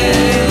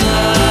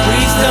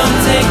 Please don't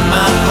take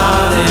my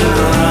heart and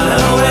run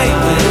away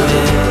with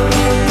it.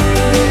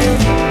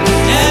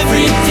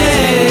 Every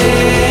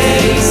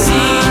day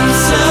seems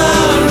so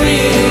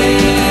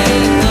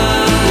real.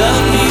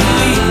 Love me,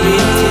 leave me,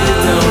 dear,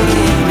 don't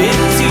leave me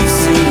too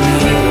soon.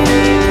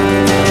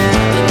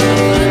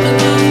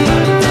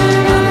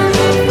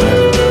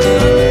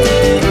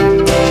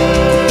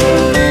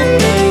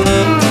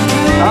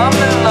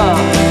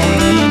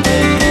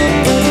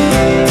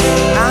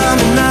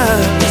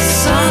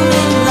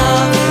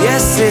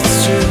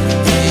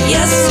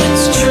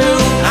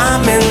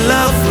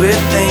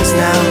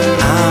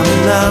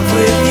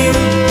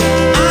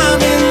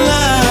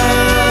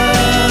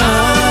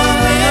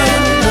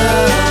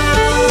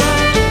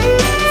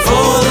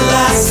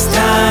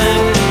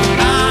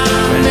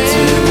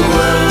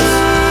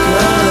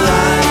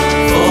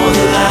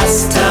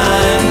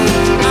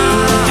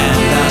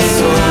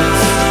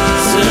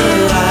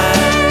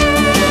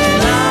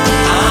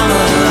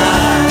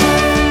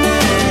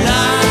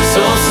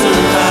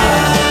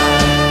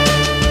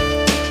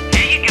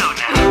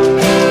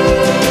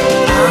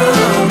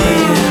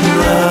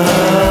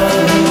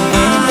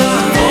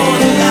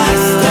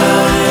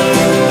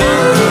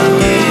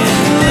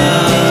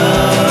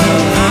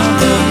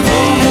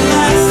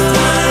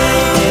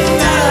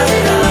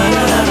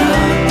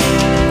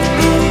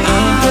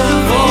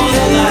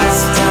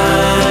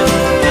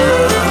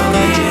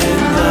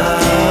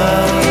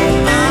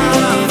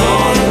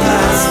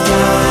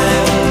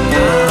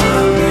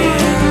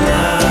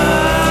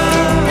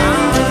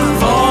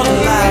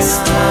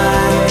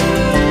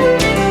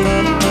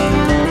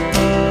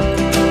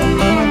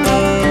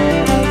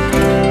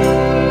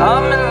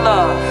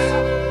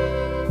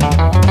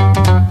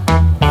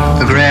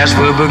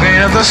 little bit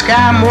green of the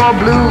sky, more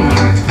blue.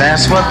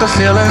 That's what the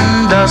feeling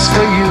does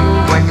for you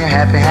when you're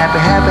happy, happy,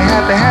 happy,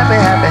 happy,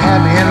 happy, happy,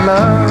 happy in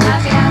love.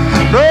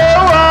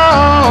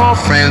 Oh,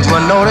 friends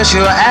will notice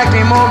you're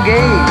acting more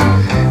gay.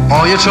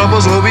 All your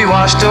troubles will be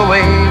washed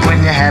away when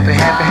you're happy,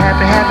 happy,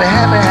 happy, happy,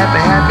 happy, happy,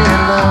 happy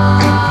in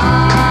love.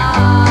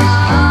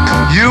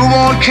 You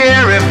won't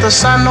care if the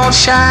sun don't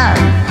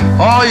shine.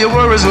 All your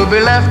worries will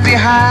be left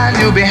behind.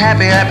 You'll be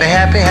happy, happy,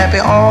 happy, happy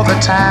all the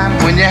time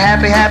when you're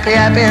happy, happy,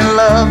 happy in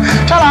love.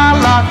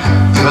 Tra-la-la,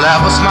 you'll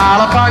have a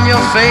smile upon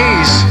your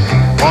face.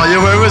 All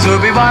your worries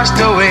will be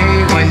washed away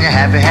when you're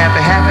happy,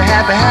 happy, happy,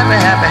 happy, happy,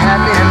 happy,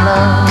 happy in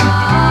love.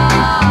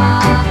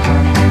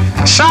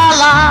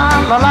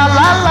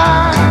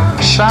 Sha-la-la-la-la-la,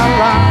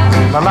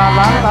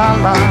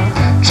 sha-la-la-la-la-la,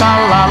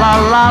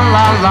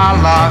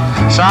 sha-la-la-la-la-la-la,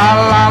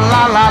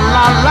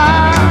 sha-la-la-la-la-la,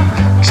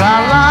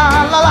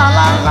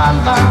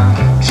 sha-la-la-la-la-la,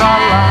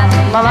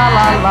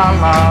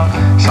 sha-la-la-la-la-la,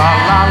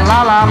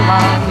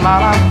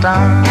 sha-la-la-la-la-la-la.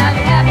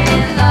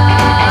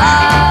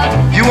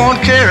 You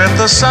won't care if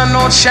the sun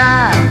don't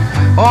shine.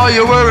 All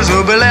your worries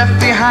will be left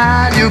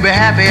behind. You'll be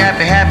happy,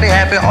 happy, happy,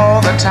 happy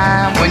all the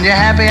time when you're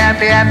happy,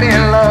 happy, happy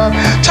in love.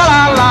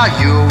 Cha-la-la,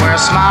 you'll wear a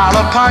smile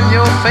upon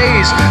your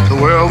face. The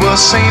world will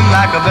seem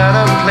like a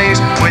better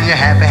place when you're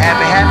happy,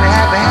 happy, happy,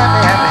 happy, happy,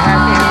 happy,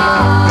 happy in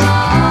love.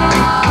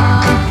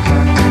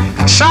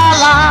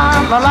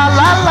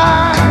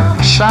 Sha-la-la-la-la-la,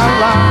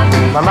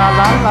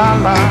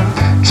 sha-la-la-la-la-la,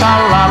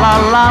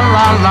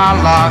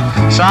 sha-la-la-la-la-la-la,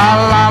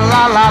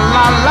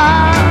 sha-la-la-la-la-la,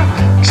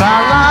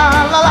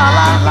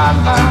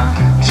 sha-la-la-la-la-la,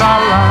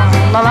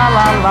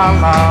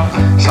 sha-la-la-la-la-la,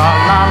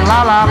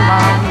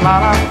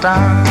 sha-la-la-la-la-la-la.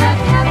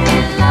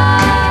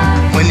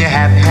 When you're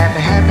happy,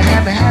 happy, happy,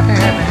 happy, happy,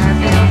 happy,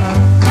 happy in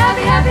love.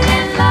 Happy, happy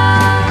in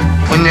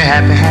love. When you're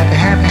happy, happy,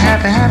 happy,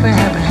 happy, happy,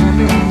 happy,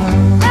 happy in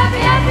love. Happy,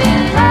 happy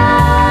in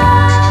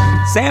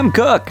love. Sam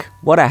Cooke,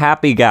 what a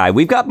happy guy.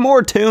 We've got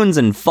more tunes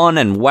and fun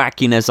and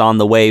wackiness on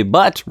the way,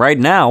 but right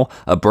now,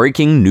 a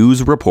breaking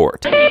news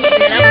report.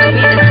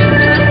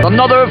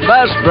 Another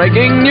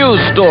fast-breaking news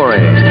story.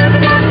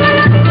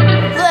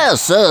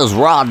 This is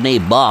Rodney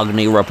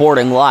Bogney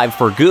reporting live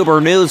for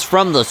Goober News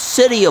from the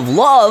City of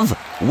Love,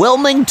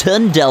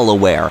 Wilmington,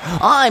 Delaware.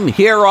 I'm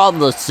here on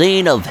the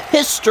scene of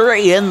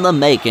history in the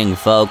making,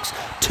 folks.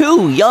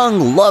 Two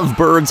young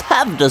lovebirds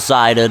have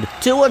decided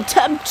to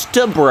attempt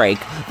to break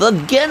the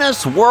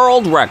Guinness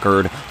World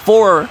Record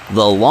for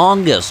the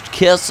longest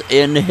kiss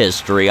in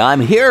history.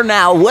 I'm here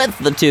now with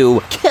the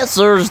two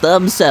kissers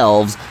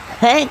themselves,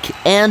 Hank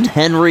and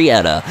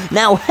Henrietta.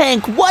 Now,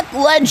 Hank, what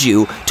led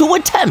you to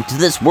attempt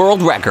this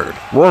world record?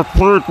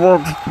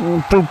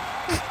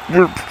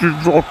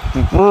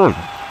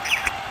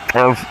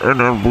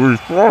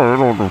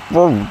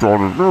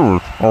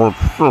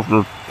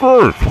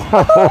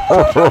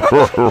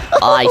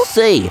 I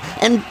see.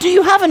 And do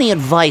you have any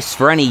advice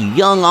for any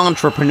young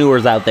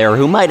entrepreneurs out there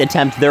who might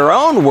attempt their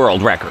own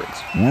world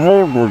records?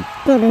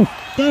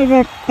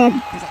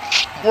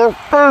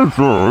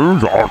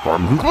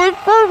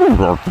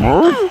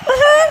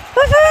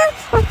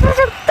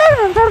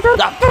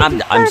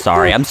 I'm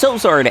sorry. I'm so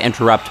sorry to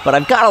interrupt, but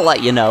I've got to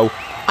let you know,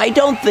 I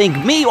don't think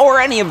me or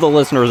any of the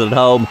listeners at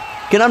home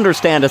can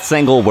understand a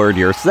single word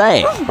you're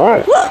saying.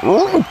 Well,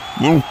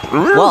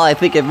 I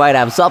think it might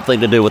have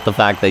something to do with the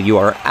fact that you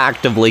are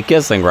actively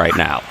kissing right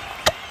now.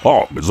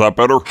 Oh, is that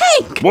better?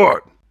 Hank!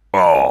 What?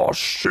 Oh,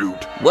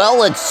 shoot.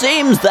 Well, it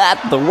seems that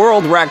the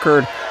world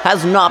record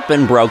has not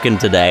been broken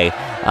today,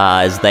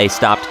 as they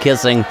stopped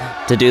kissing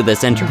to do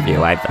this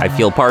interview. I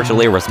feel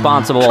partially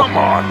responsible. Come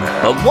on,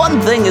 man. But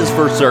one thing is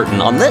for certain,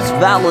 on this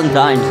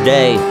Valentine's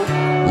Day,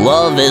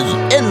 love is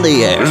in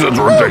the air. This is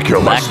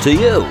ridiculous. Back to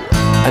you.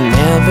 I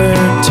never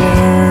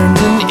turned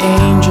an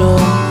angel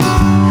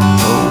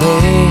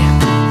away.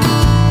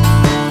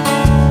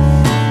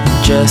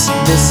 Just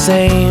the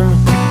same,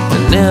 I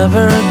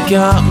never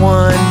got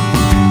one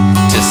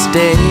to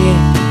stay.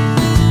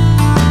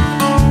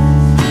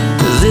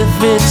 'Cause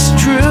if it's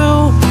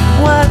true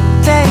what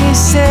they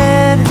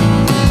said,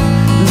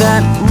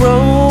 that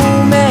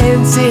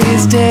romance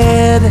is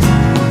dead,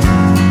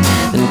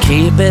 then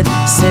keep it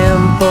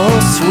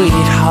simple,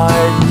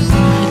 sweetheart,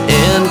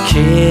 and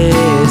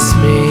kiss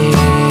me.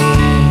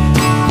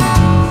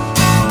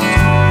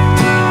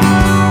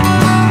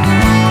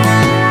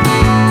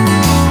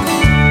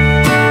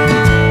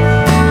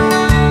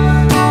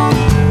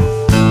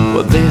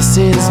 Well, this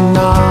is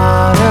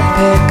not a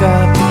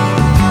pickup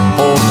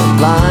on the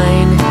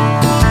line,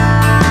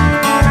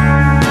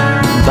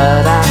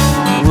 but I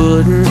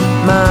wouldn't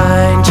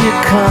mind you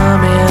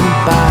coming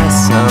by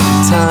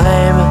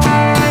sometime,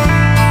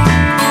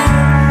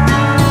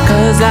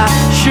 'cause I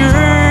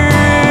sure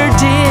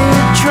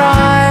did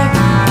try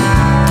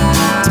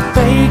to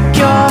bake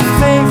your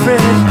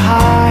favorite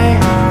pie.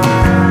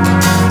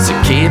 So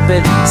keep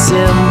it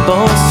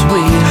simple,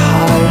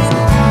 sweetheart,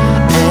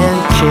 and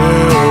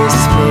kiss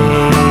me.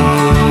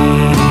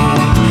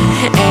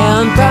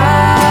 And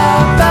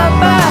bye, bye,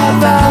 bye,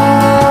 bye.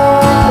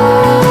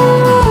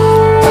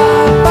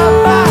 Bye, bye,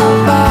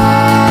 bye,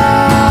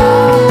 bye.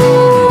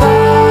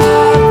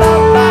 Bye,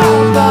 bye,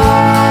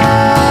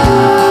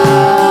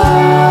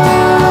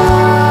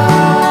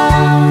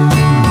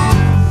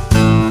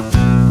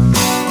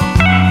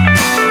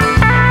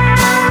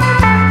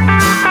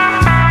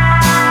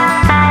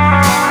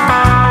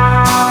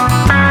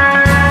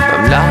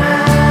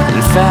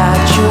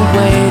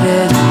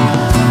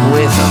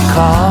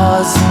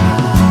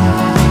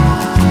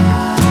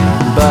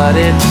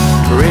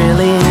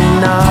 really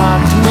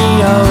knocked me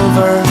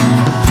over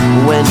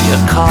when you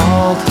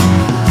called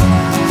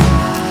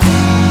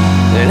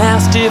and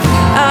asked if I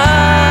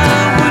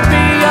would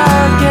be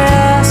your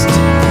guest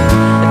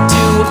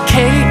to a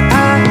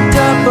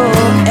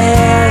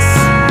K-I-double-S.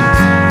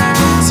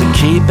 So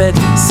keep it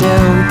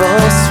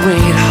simple,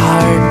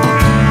 sweetheart,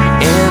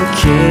 and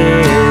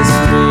kiss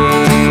me.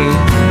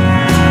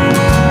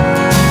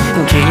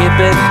 Keep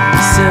it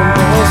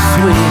simple,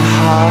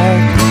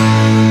 sweetheart.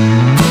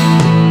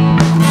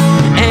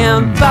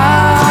 And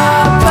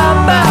bye, bye,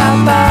 bye,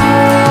 bye.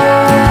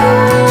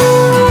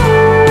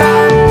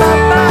 Bye,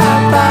 bye,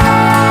 bye, bye.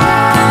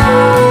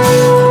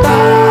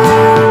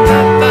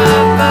 Bye,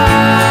 bye,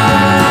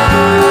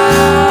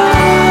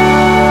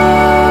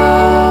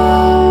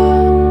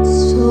 bye.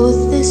 So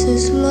this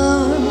is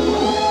love.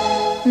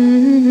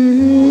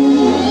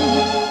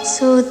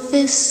 So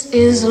this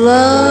is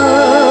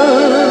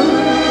love.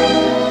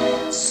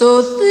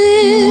 So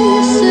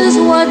this is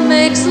what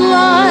makes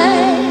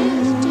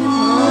life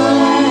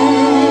divine.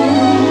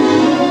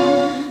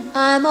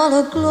 I'm all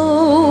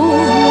aglow,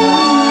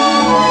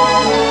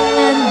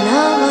 and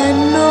now I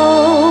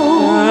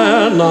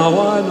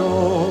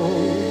know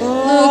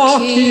the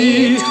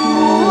key to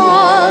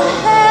all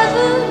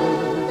heaven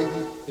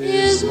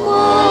is mine.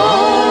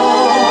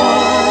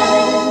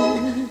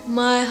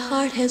 My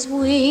heart has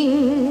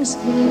wings,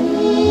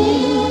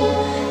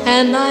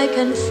 and I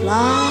can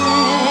fly.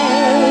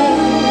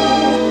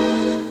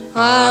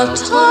 I'll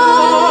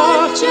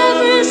touch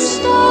every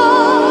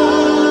star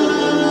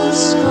in the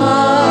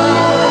sky.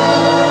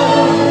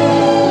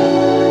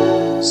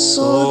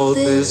 So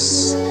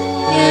this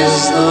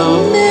is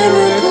the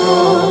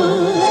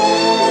miracle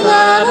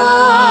that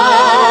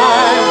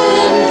I've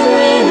been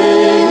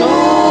dreaming of.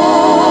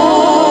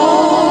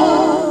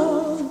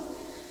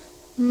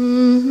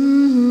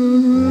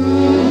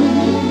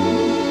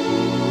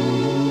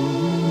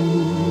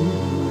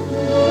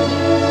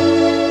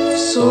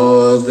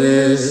 So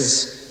this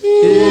is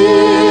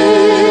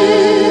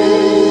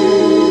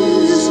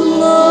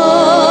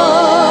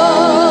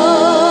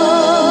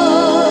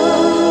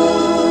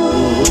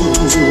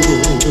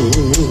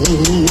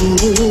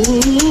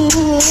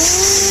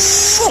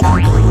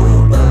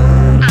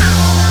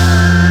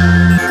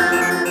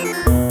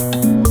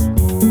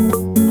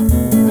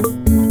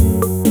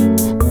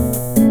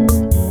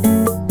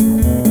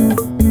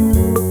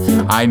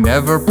I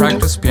never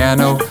practice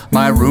piano,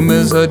 my room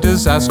is a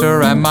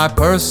disaster, and my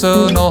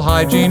personal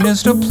hygiene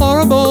is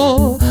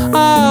deplorable.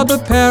 Ah,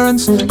 but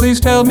parents,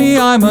 please tell me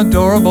I'm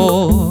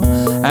adorable,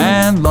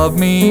 and love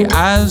me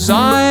as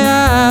I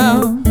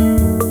am.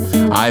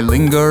 I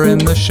linger in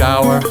the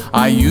shower,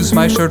 I use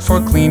my shirt for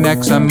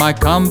Kleenex, and my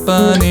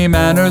company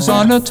manners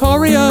are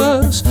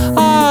notorious.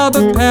 Ah,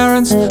 but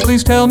parents,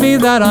 please tell me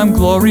that I'm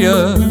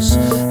glorious,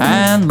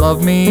 and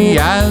love me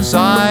as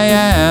I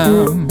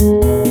am.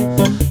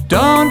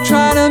 Don't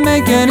try to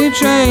make any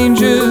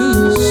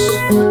changes,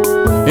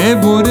 it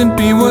wouldn't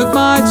be worth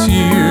my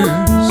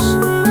tears.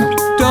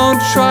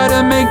 Don't try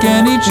to make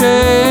any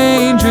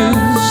changes,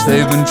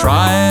 they've been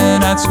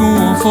trying at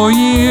school for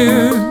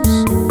years.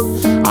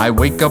 I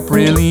wake up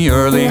really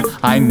early,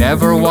 I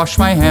never wash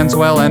my hands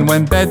well, and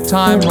when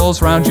bedtime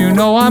rolls round you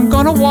know I'm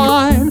gonna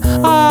whine.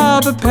 Ah,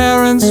 but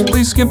parents,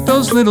 please skip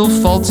those little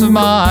faults of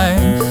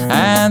mine,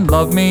 and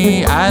love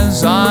me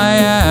as I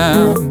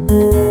am.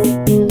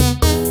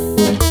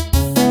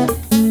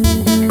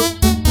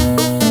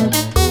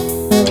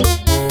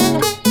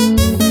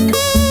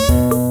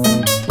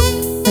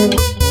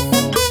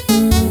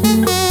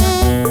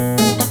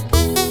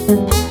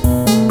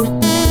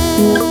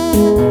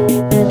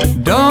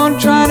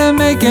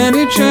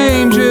 Any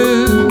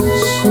changes,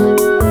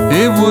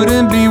 it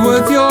wouldn't be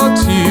worth your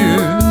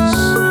tears.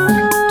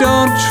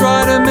 Don't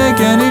try to make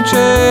any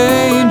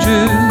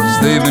changes,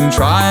 they've been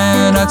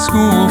trying at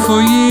school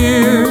for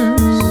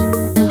years.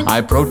 I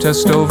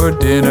protest over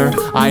dinner,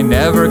 I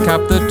never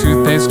cap the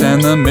toothpaste,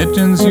 and the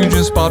mittens you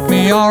just bought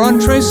me are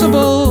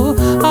untraceable.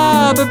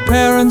 Ah, but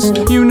parents,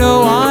 you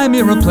know I'm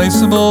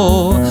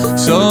irreplaceable,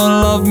 so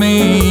love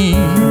me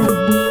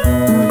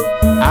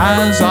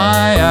as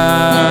I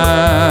am.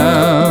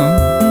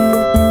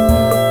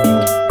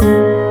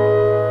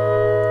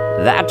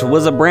 That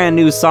was a brand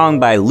new song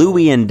by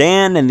Louie and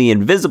Dan and the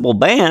Invisible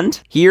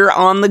Band here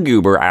on the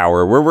Goober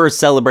Hour, where we're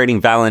celebrating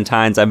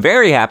Valentine's. I'm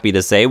very happy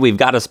to say we've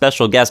got a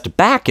special guest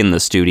back in the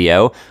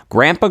studio.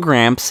 Grandpa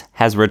Gramps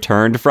has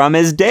returned from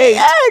his date.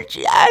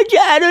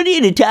 I don't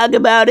need to talk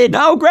about it.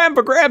 No,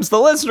 Grandpa Gramps, the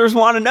listeners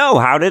want to know,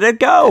 how did it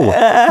go?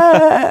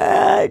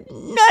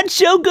 Not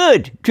so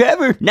good,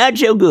 Trevor, not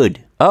so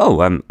good.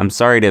 Oh, I'm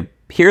sorry to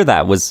hear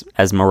that. Was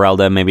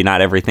Esmeralda maybe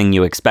not everything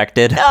you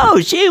expected? No,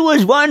 she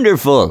was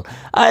wonderful.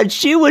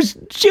 She was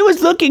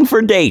looking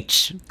for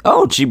dates.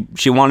 Oh,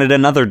 she wanted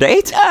another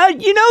date?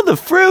 You know the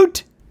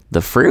fruit.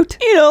 The fruit?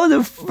 You know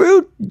the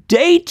fruit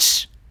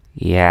dates.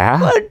 Yeah.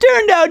 Well, it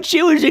turned out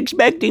she was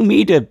expecting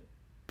me to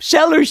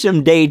sell her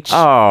some dates.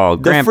 Oh,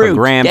 Grandpa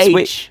Gramps.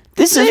 Wait,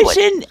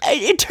 Listen,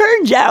 it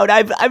turns out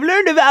I've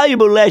learned a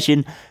valuable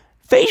lesson.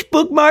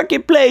 Facebook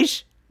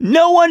Marketplace,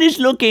 No one is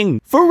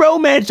looking for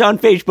romance on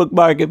Facebook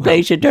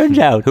Marketplace, it turns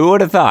out. Who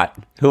would have thought?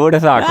 Who would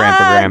have thought,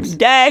 Grandpa Gramps?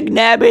 Dag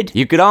nabbit.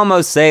 You could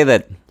almost say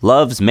that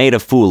love's made a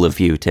fool of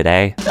you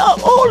today. Oh,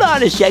 hold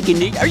on a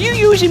second. Are you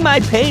using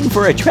my pain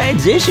for a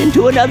transition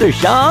to another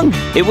song?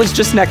 It was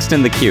just next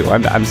in the queue.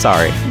 I'm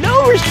sorry.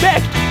 No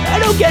respect. I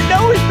don't get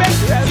no respect.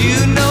 You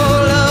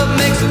know love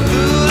makes a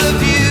fool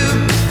of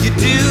you. You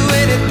do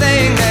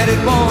anything that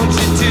it wants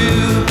you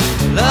to.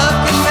 Love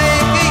can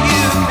make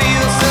you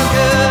feel so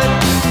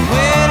good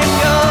when it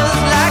goes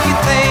like you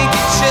think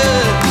it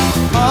should.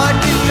 Heart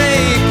can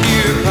make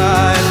you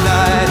cry at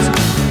night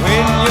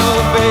when your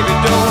baby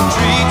don't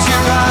treat you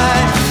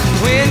right.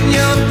 When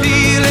you're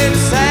feeling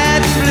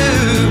sad and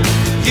blue,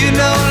 you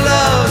know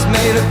love's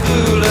made a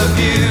fool of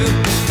you.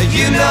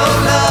 You know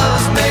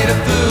love's made a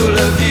fool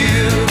of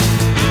you.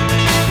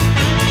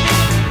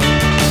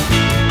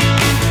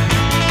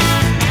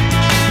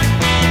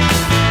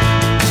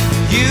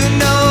 You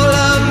know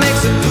love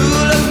makes a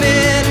fool of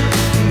men,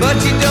 but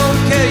you don't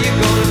care, you're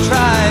gonna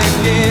try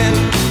again.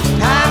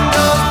 Time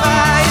goes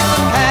by,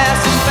 it's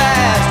passing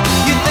fast.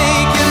 You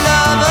think your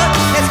lover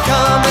has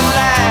come at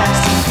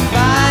last.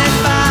 By and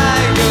by,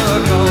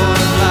 you're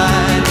gonna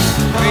find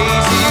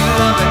crazy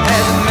loving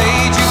hasn't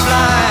made you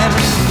blind.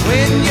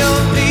 When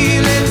you're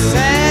feeling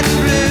sad and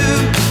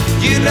blue,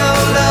 you know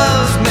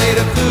love's made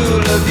a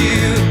fool of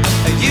you.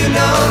 You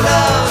know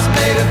love's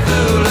made a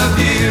fool of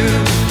you.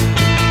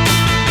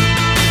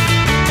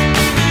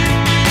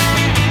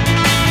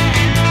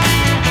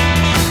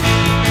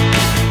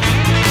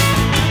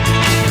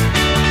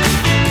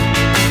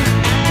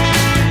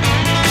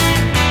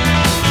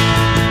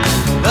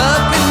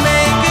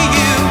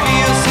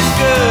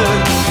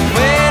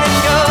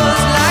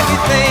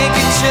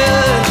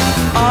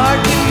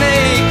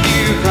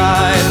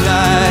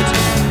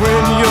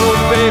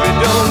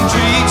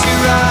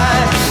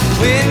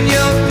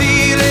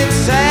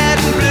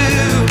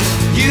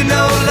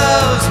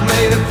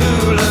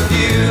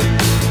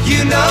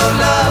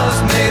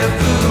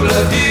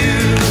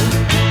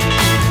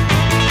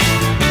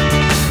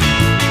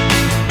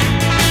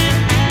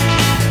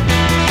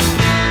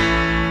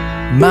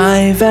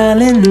 My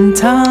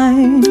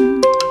Valentine,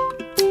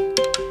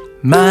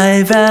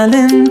 my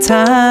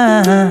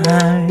Valentine,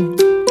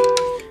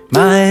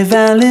 my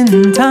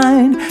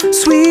Valentine,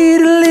 sweet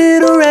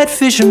little red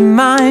fish of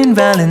mine,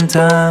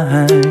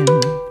 Valentine.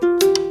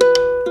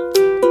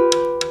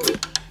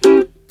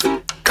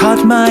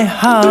 Caught my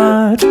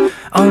heart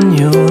on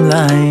your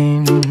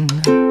line,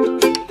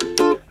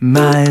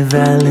 my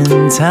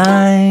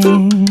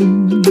Valentine.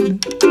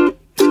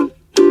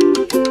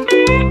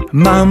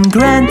 Mom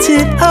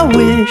granted a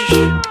wish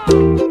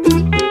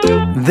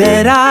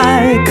that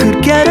I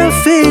could get a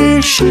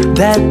fish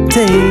that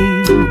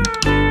day,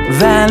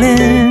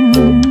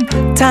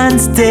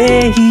 Valentine's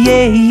Day.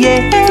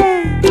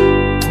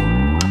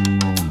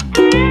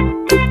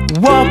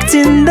 Walked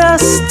in the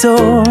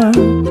store,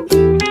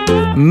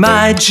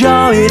 my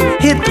jaw it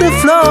hit the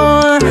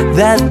floor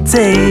that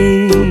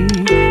day,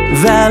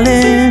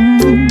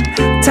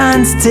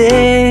 Valentine's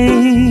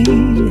Day.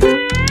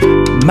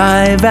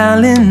 My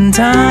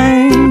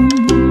Valentine,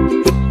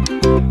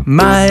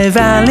 my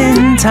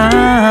Valentine,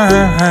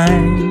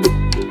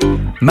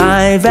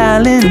 my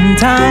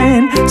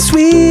Valentine,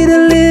 sweet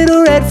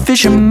little red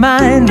fish of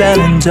mine,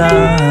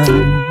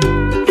 Valentine.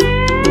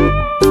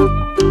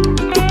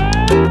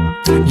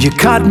 You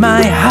caught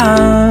my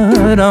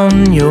heart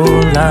on your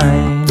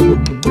line,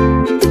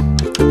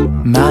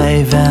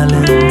 my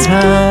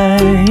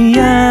Valentine.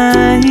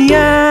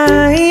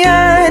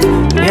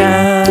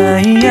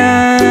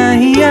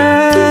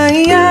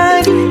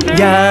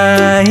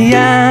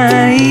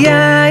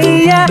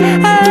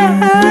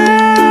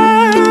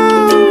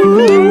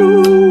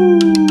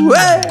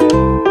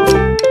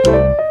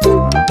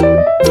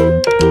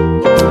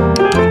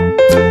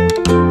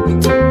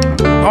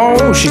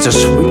 Oh, she's a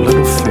sweet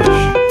little fish.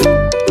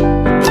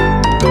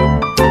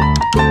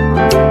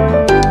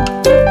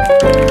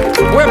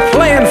 We're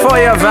playing for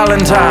you,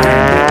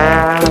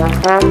 Valentine.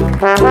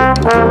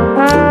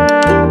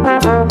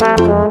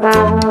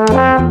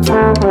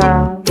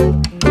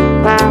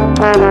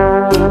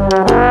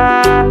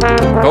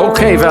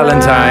 Okay,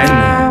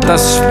 Valentine, the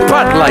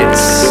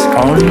spotlight's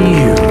on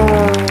you.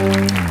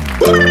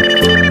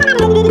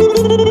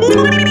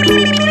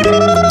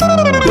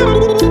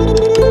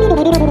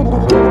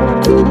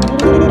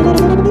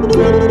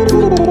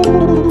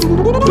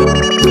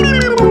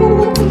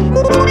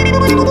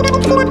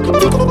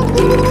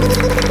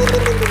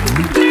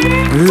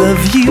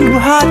 Love you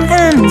heart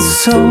and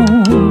soul,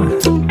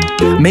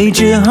 made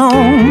your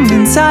home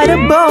inside a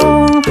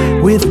bowl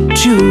with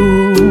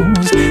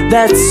jewels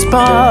that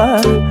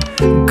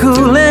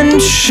sparkle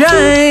and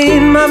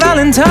shine, my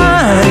Valentine.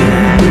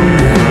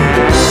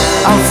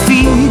 I'll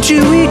feed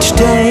you each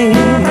day,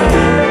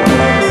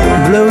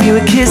 blow you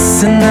a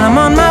kiss and then I'm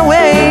on my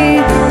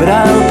way. But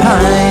I'll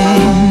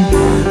pine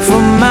for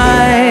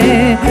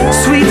my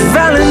sweet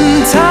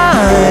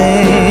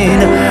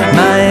Valentine,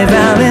 my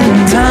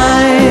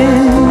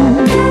Valentine,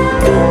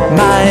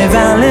 my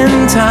Valentine.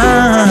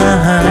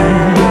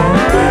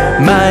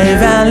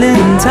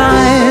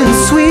 Valentine,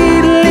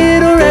 sweet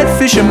little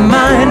redfish of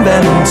mine,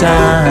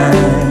 Valentine.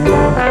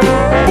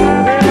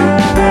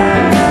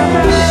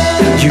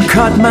 You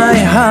caught my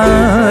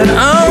heart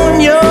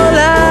on your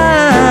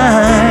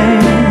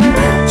line,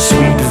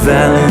 sweet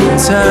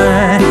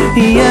Valentine.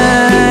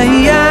 Yeah,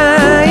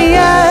 yeah,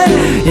 yeah,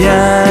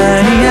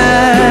 yeah,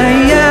 yeah,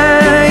 yeah,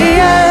 yeah,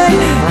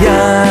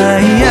 yeah,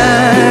 yeah,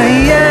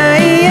 yeah,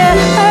 yeah.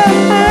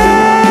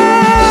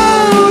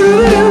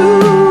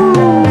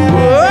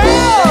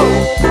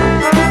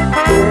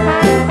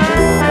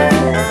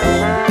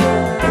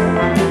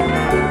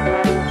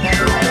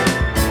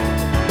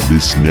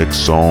 This next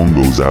song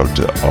goes out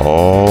to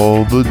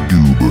all the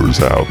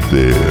goobers out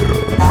there.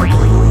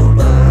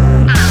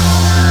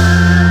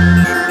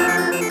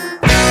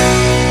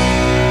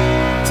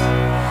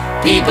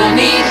 People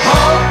need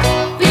hope,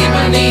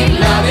 people need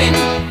loving,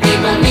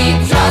 people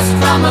need trust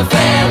from a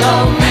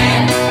fellow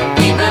man.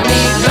 People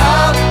need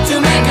love to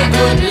make a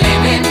good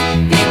living,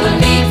 people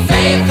need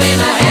faith in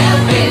a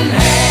helping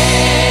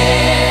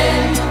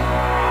hand.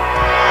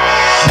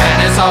 Man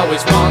has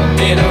always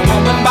wanted a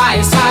woman by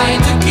his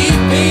side to keep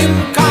him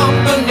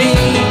company.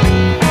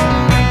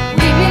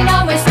 Women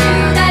always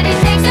knew that it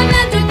takes a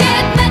man to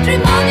get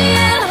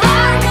matrimonial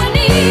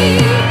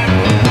harmony.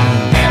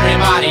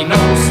 Everybody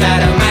knows that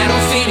a man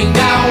who's feeling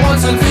down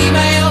wants some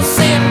female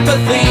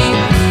sympathy.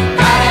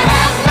 Gotta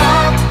have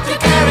love to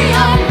carry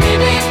on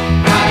living.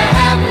 Gotta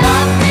have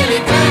love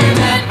really turn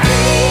that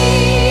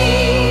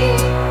key.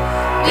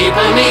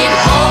 People need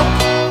hope,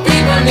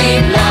 people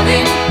need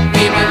loving,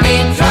 people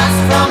need trust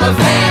from a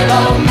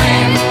fellow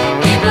man.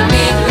 People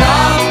need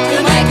love to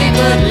make a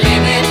good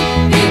living.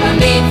 People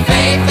need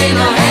faith in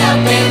a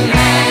helping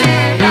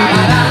hand. La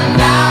la la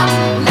la,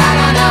 la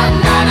la la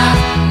la la,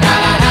 la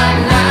la la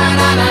la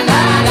la la la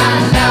la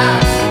la,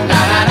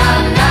 la la la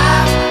la,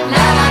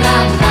 la la la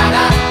la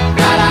la,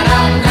 la la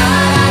la la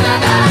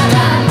la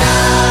la la.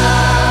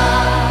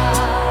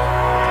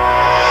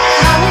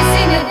 Flowers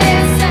in a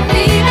desert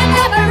need and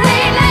never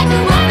rain like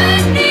a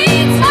woman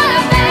needs for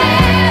a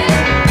man.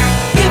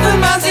 If a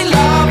man's in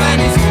love and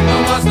his woman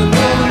wants to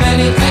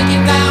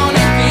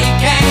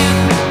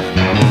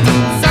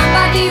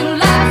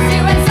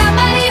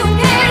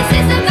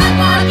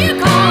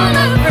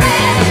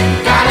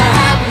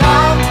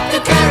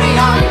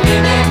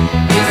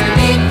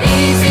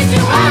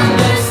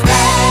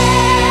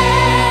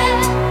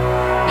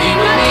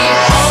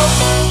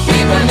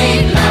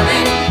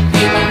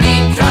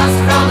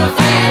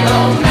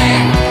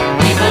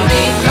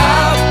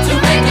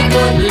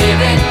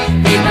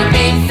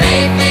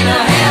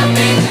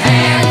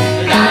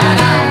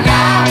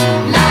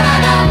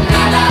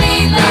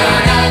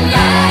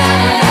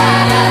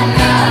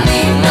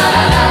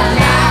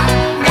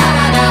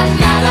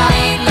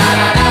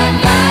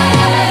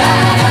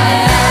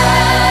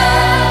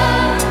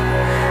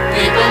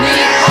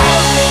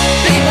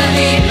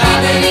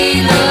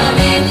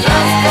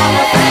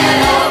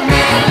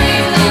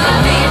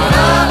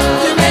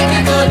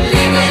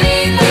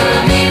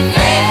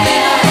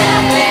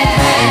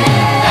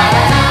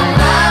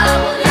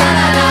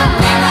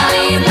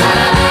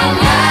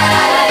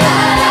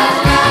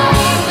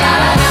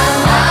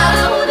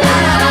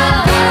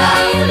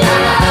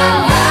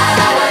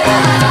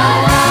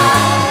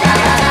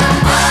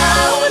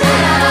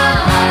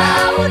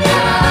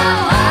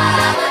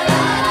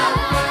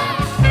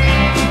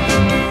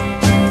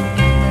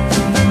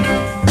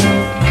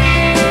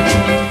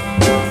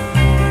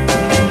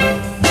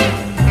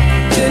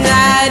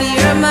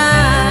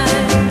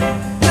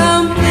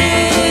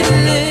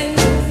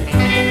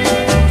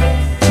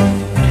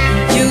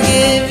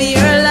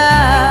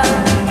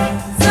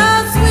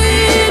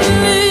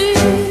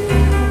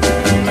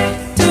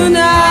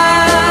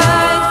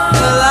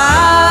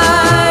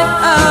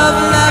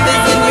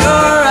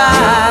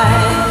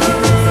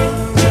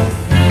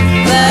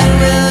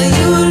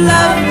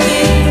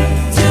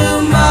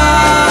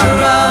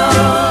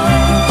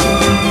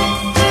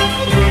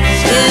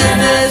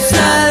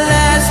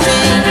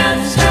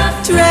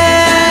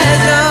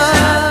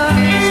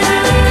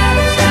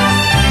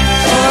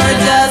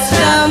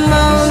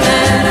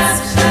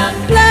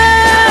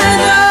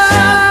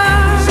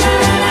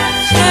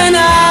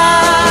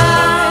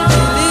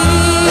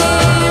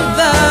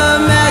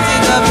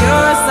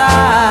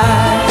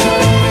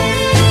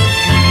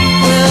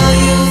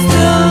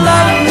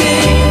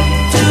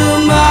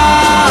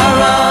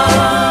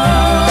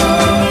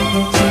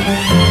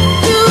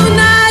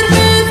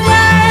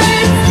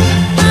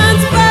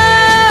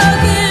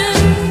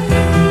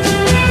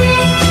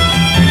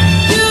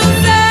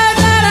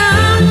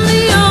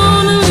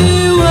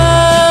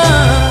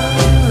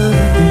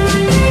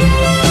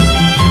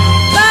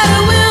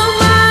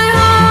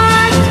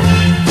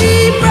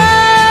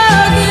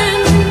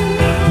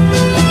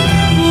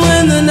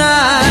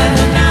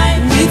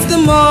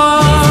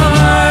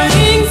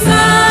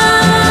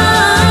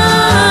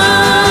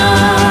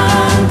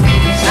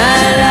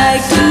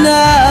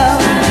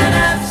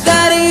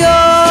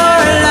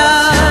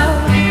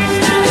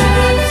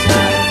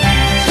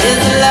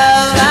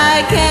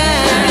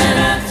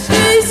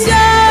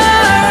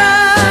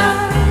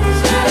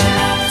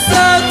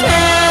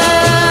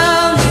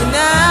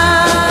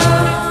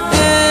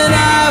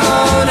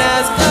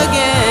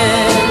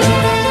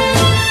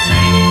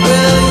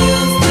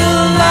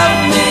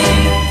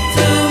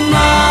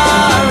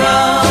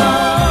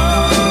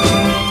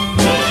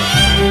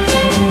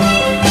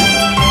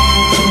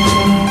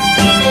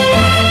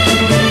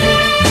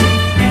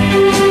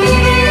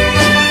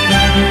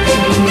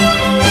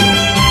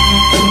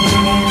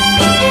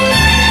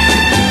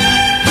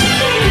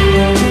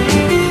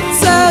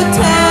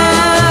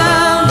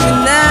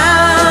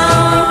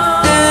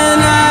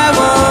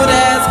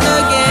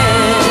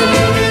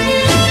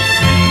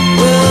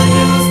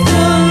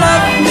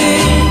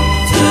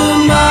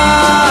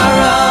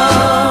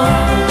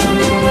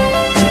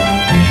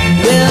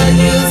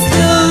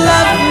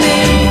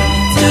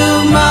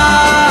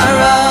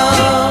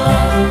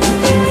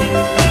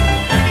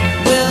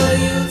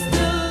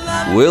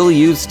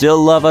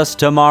still love us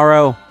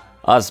tomorrow?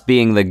 Us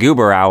being the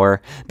Goober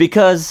Hour,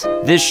 because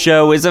this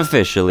show is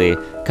officially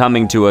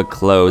coming to a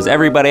close.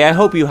 Everybody, I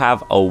hope you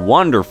have a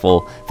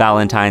wonderful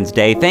Valentine's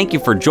Day. Thank you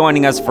for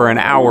joining us for an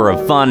hour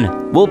of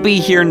fun. We'll be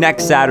here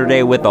next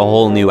Saturday with a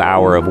whole new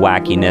hour of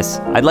wackiness.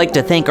 I'd like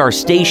to thank our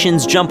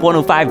stations, Jump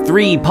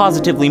 105.3,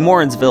 Positively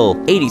Morrinsville,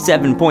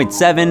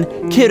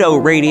 87.7, Kiddo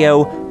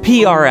Radio,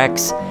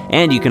 PRX,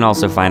 and you can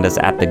also find us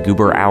at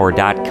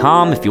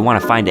thegooberhour.com. If you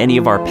want to find any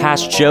of our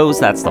past shows,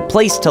 that's the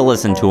place to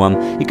listen to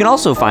them. You can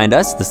also find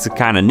us, this is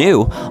kind of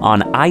new,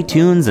 on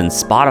iTunes and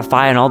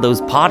Spotify and all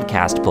those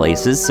podcast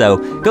places. So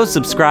go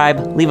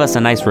subscribe, leave us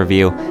a nice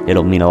review.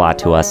 It'll mean a lot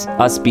to us.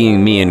 Us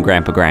being me and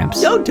Grandpa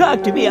Gramps. Don't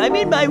talk to me, I'm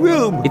in my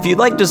room. If you'd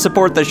like to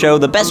support the show,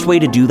 the best way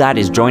to do that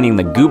is joining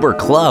the Goober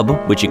Club,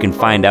 which you can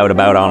find out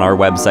about on our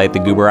website,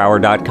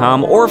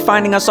 thegooberhour.com, or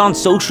finding us on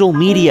social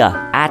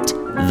media at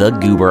The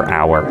Goober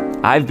Hour.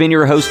 I've been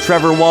your host,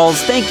 Trevor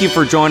Walls. Thank you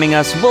for joining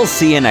us. We'll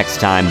see you next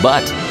time,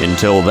 but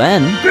until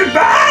then...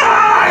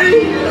 Goodbye!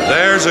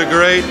 There's a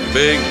great,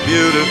 big,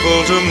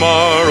 beautiful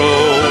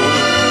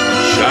tomorrow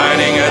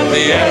shining at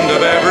the end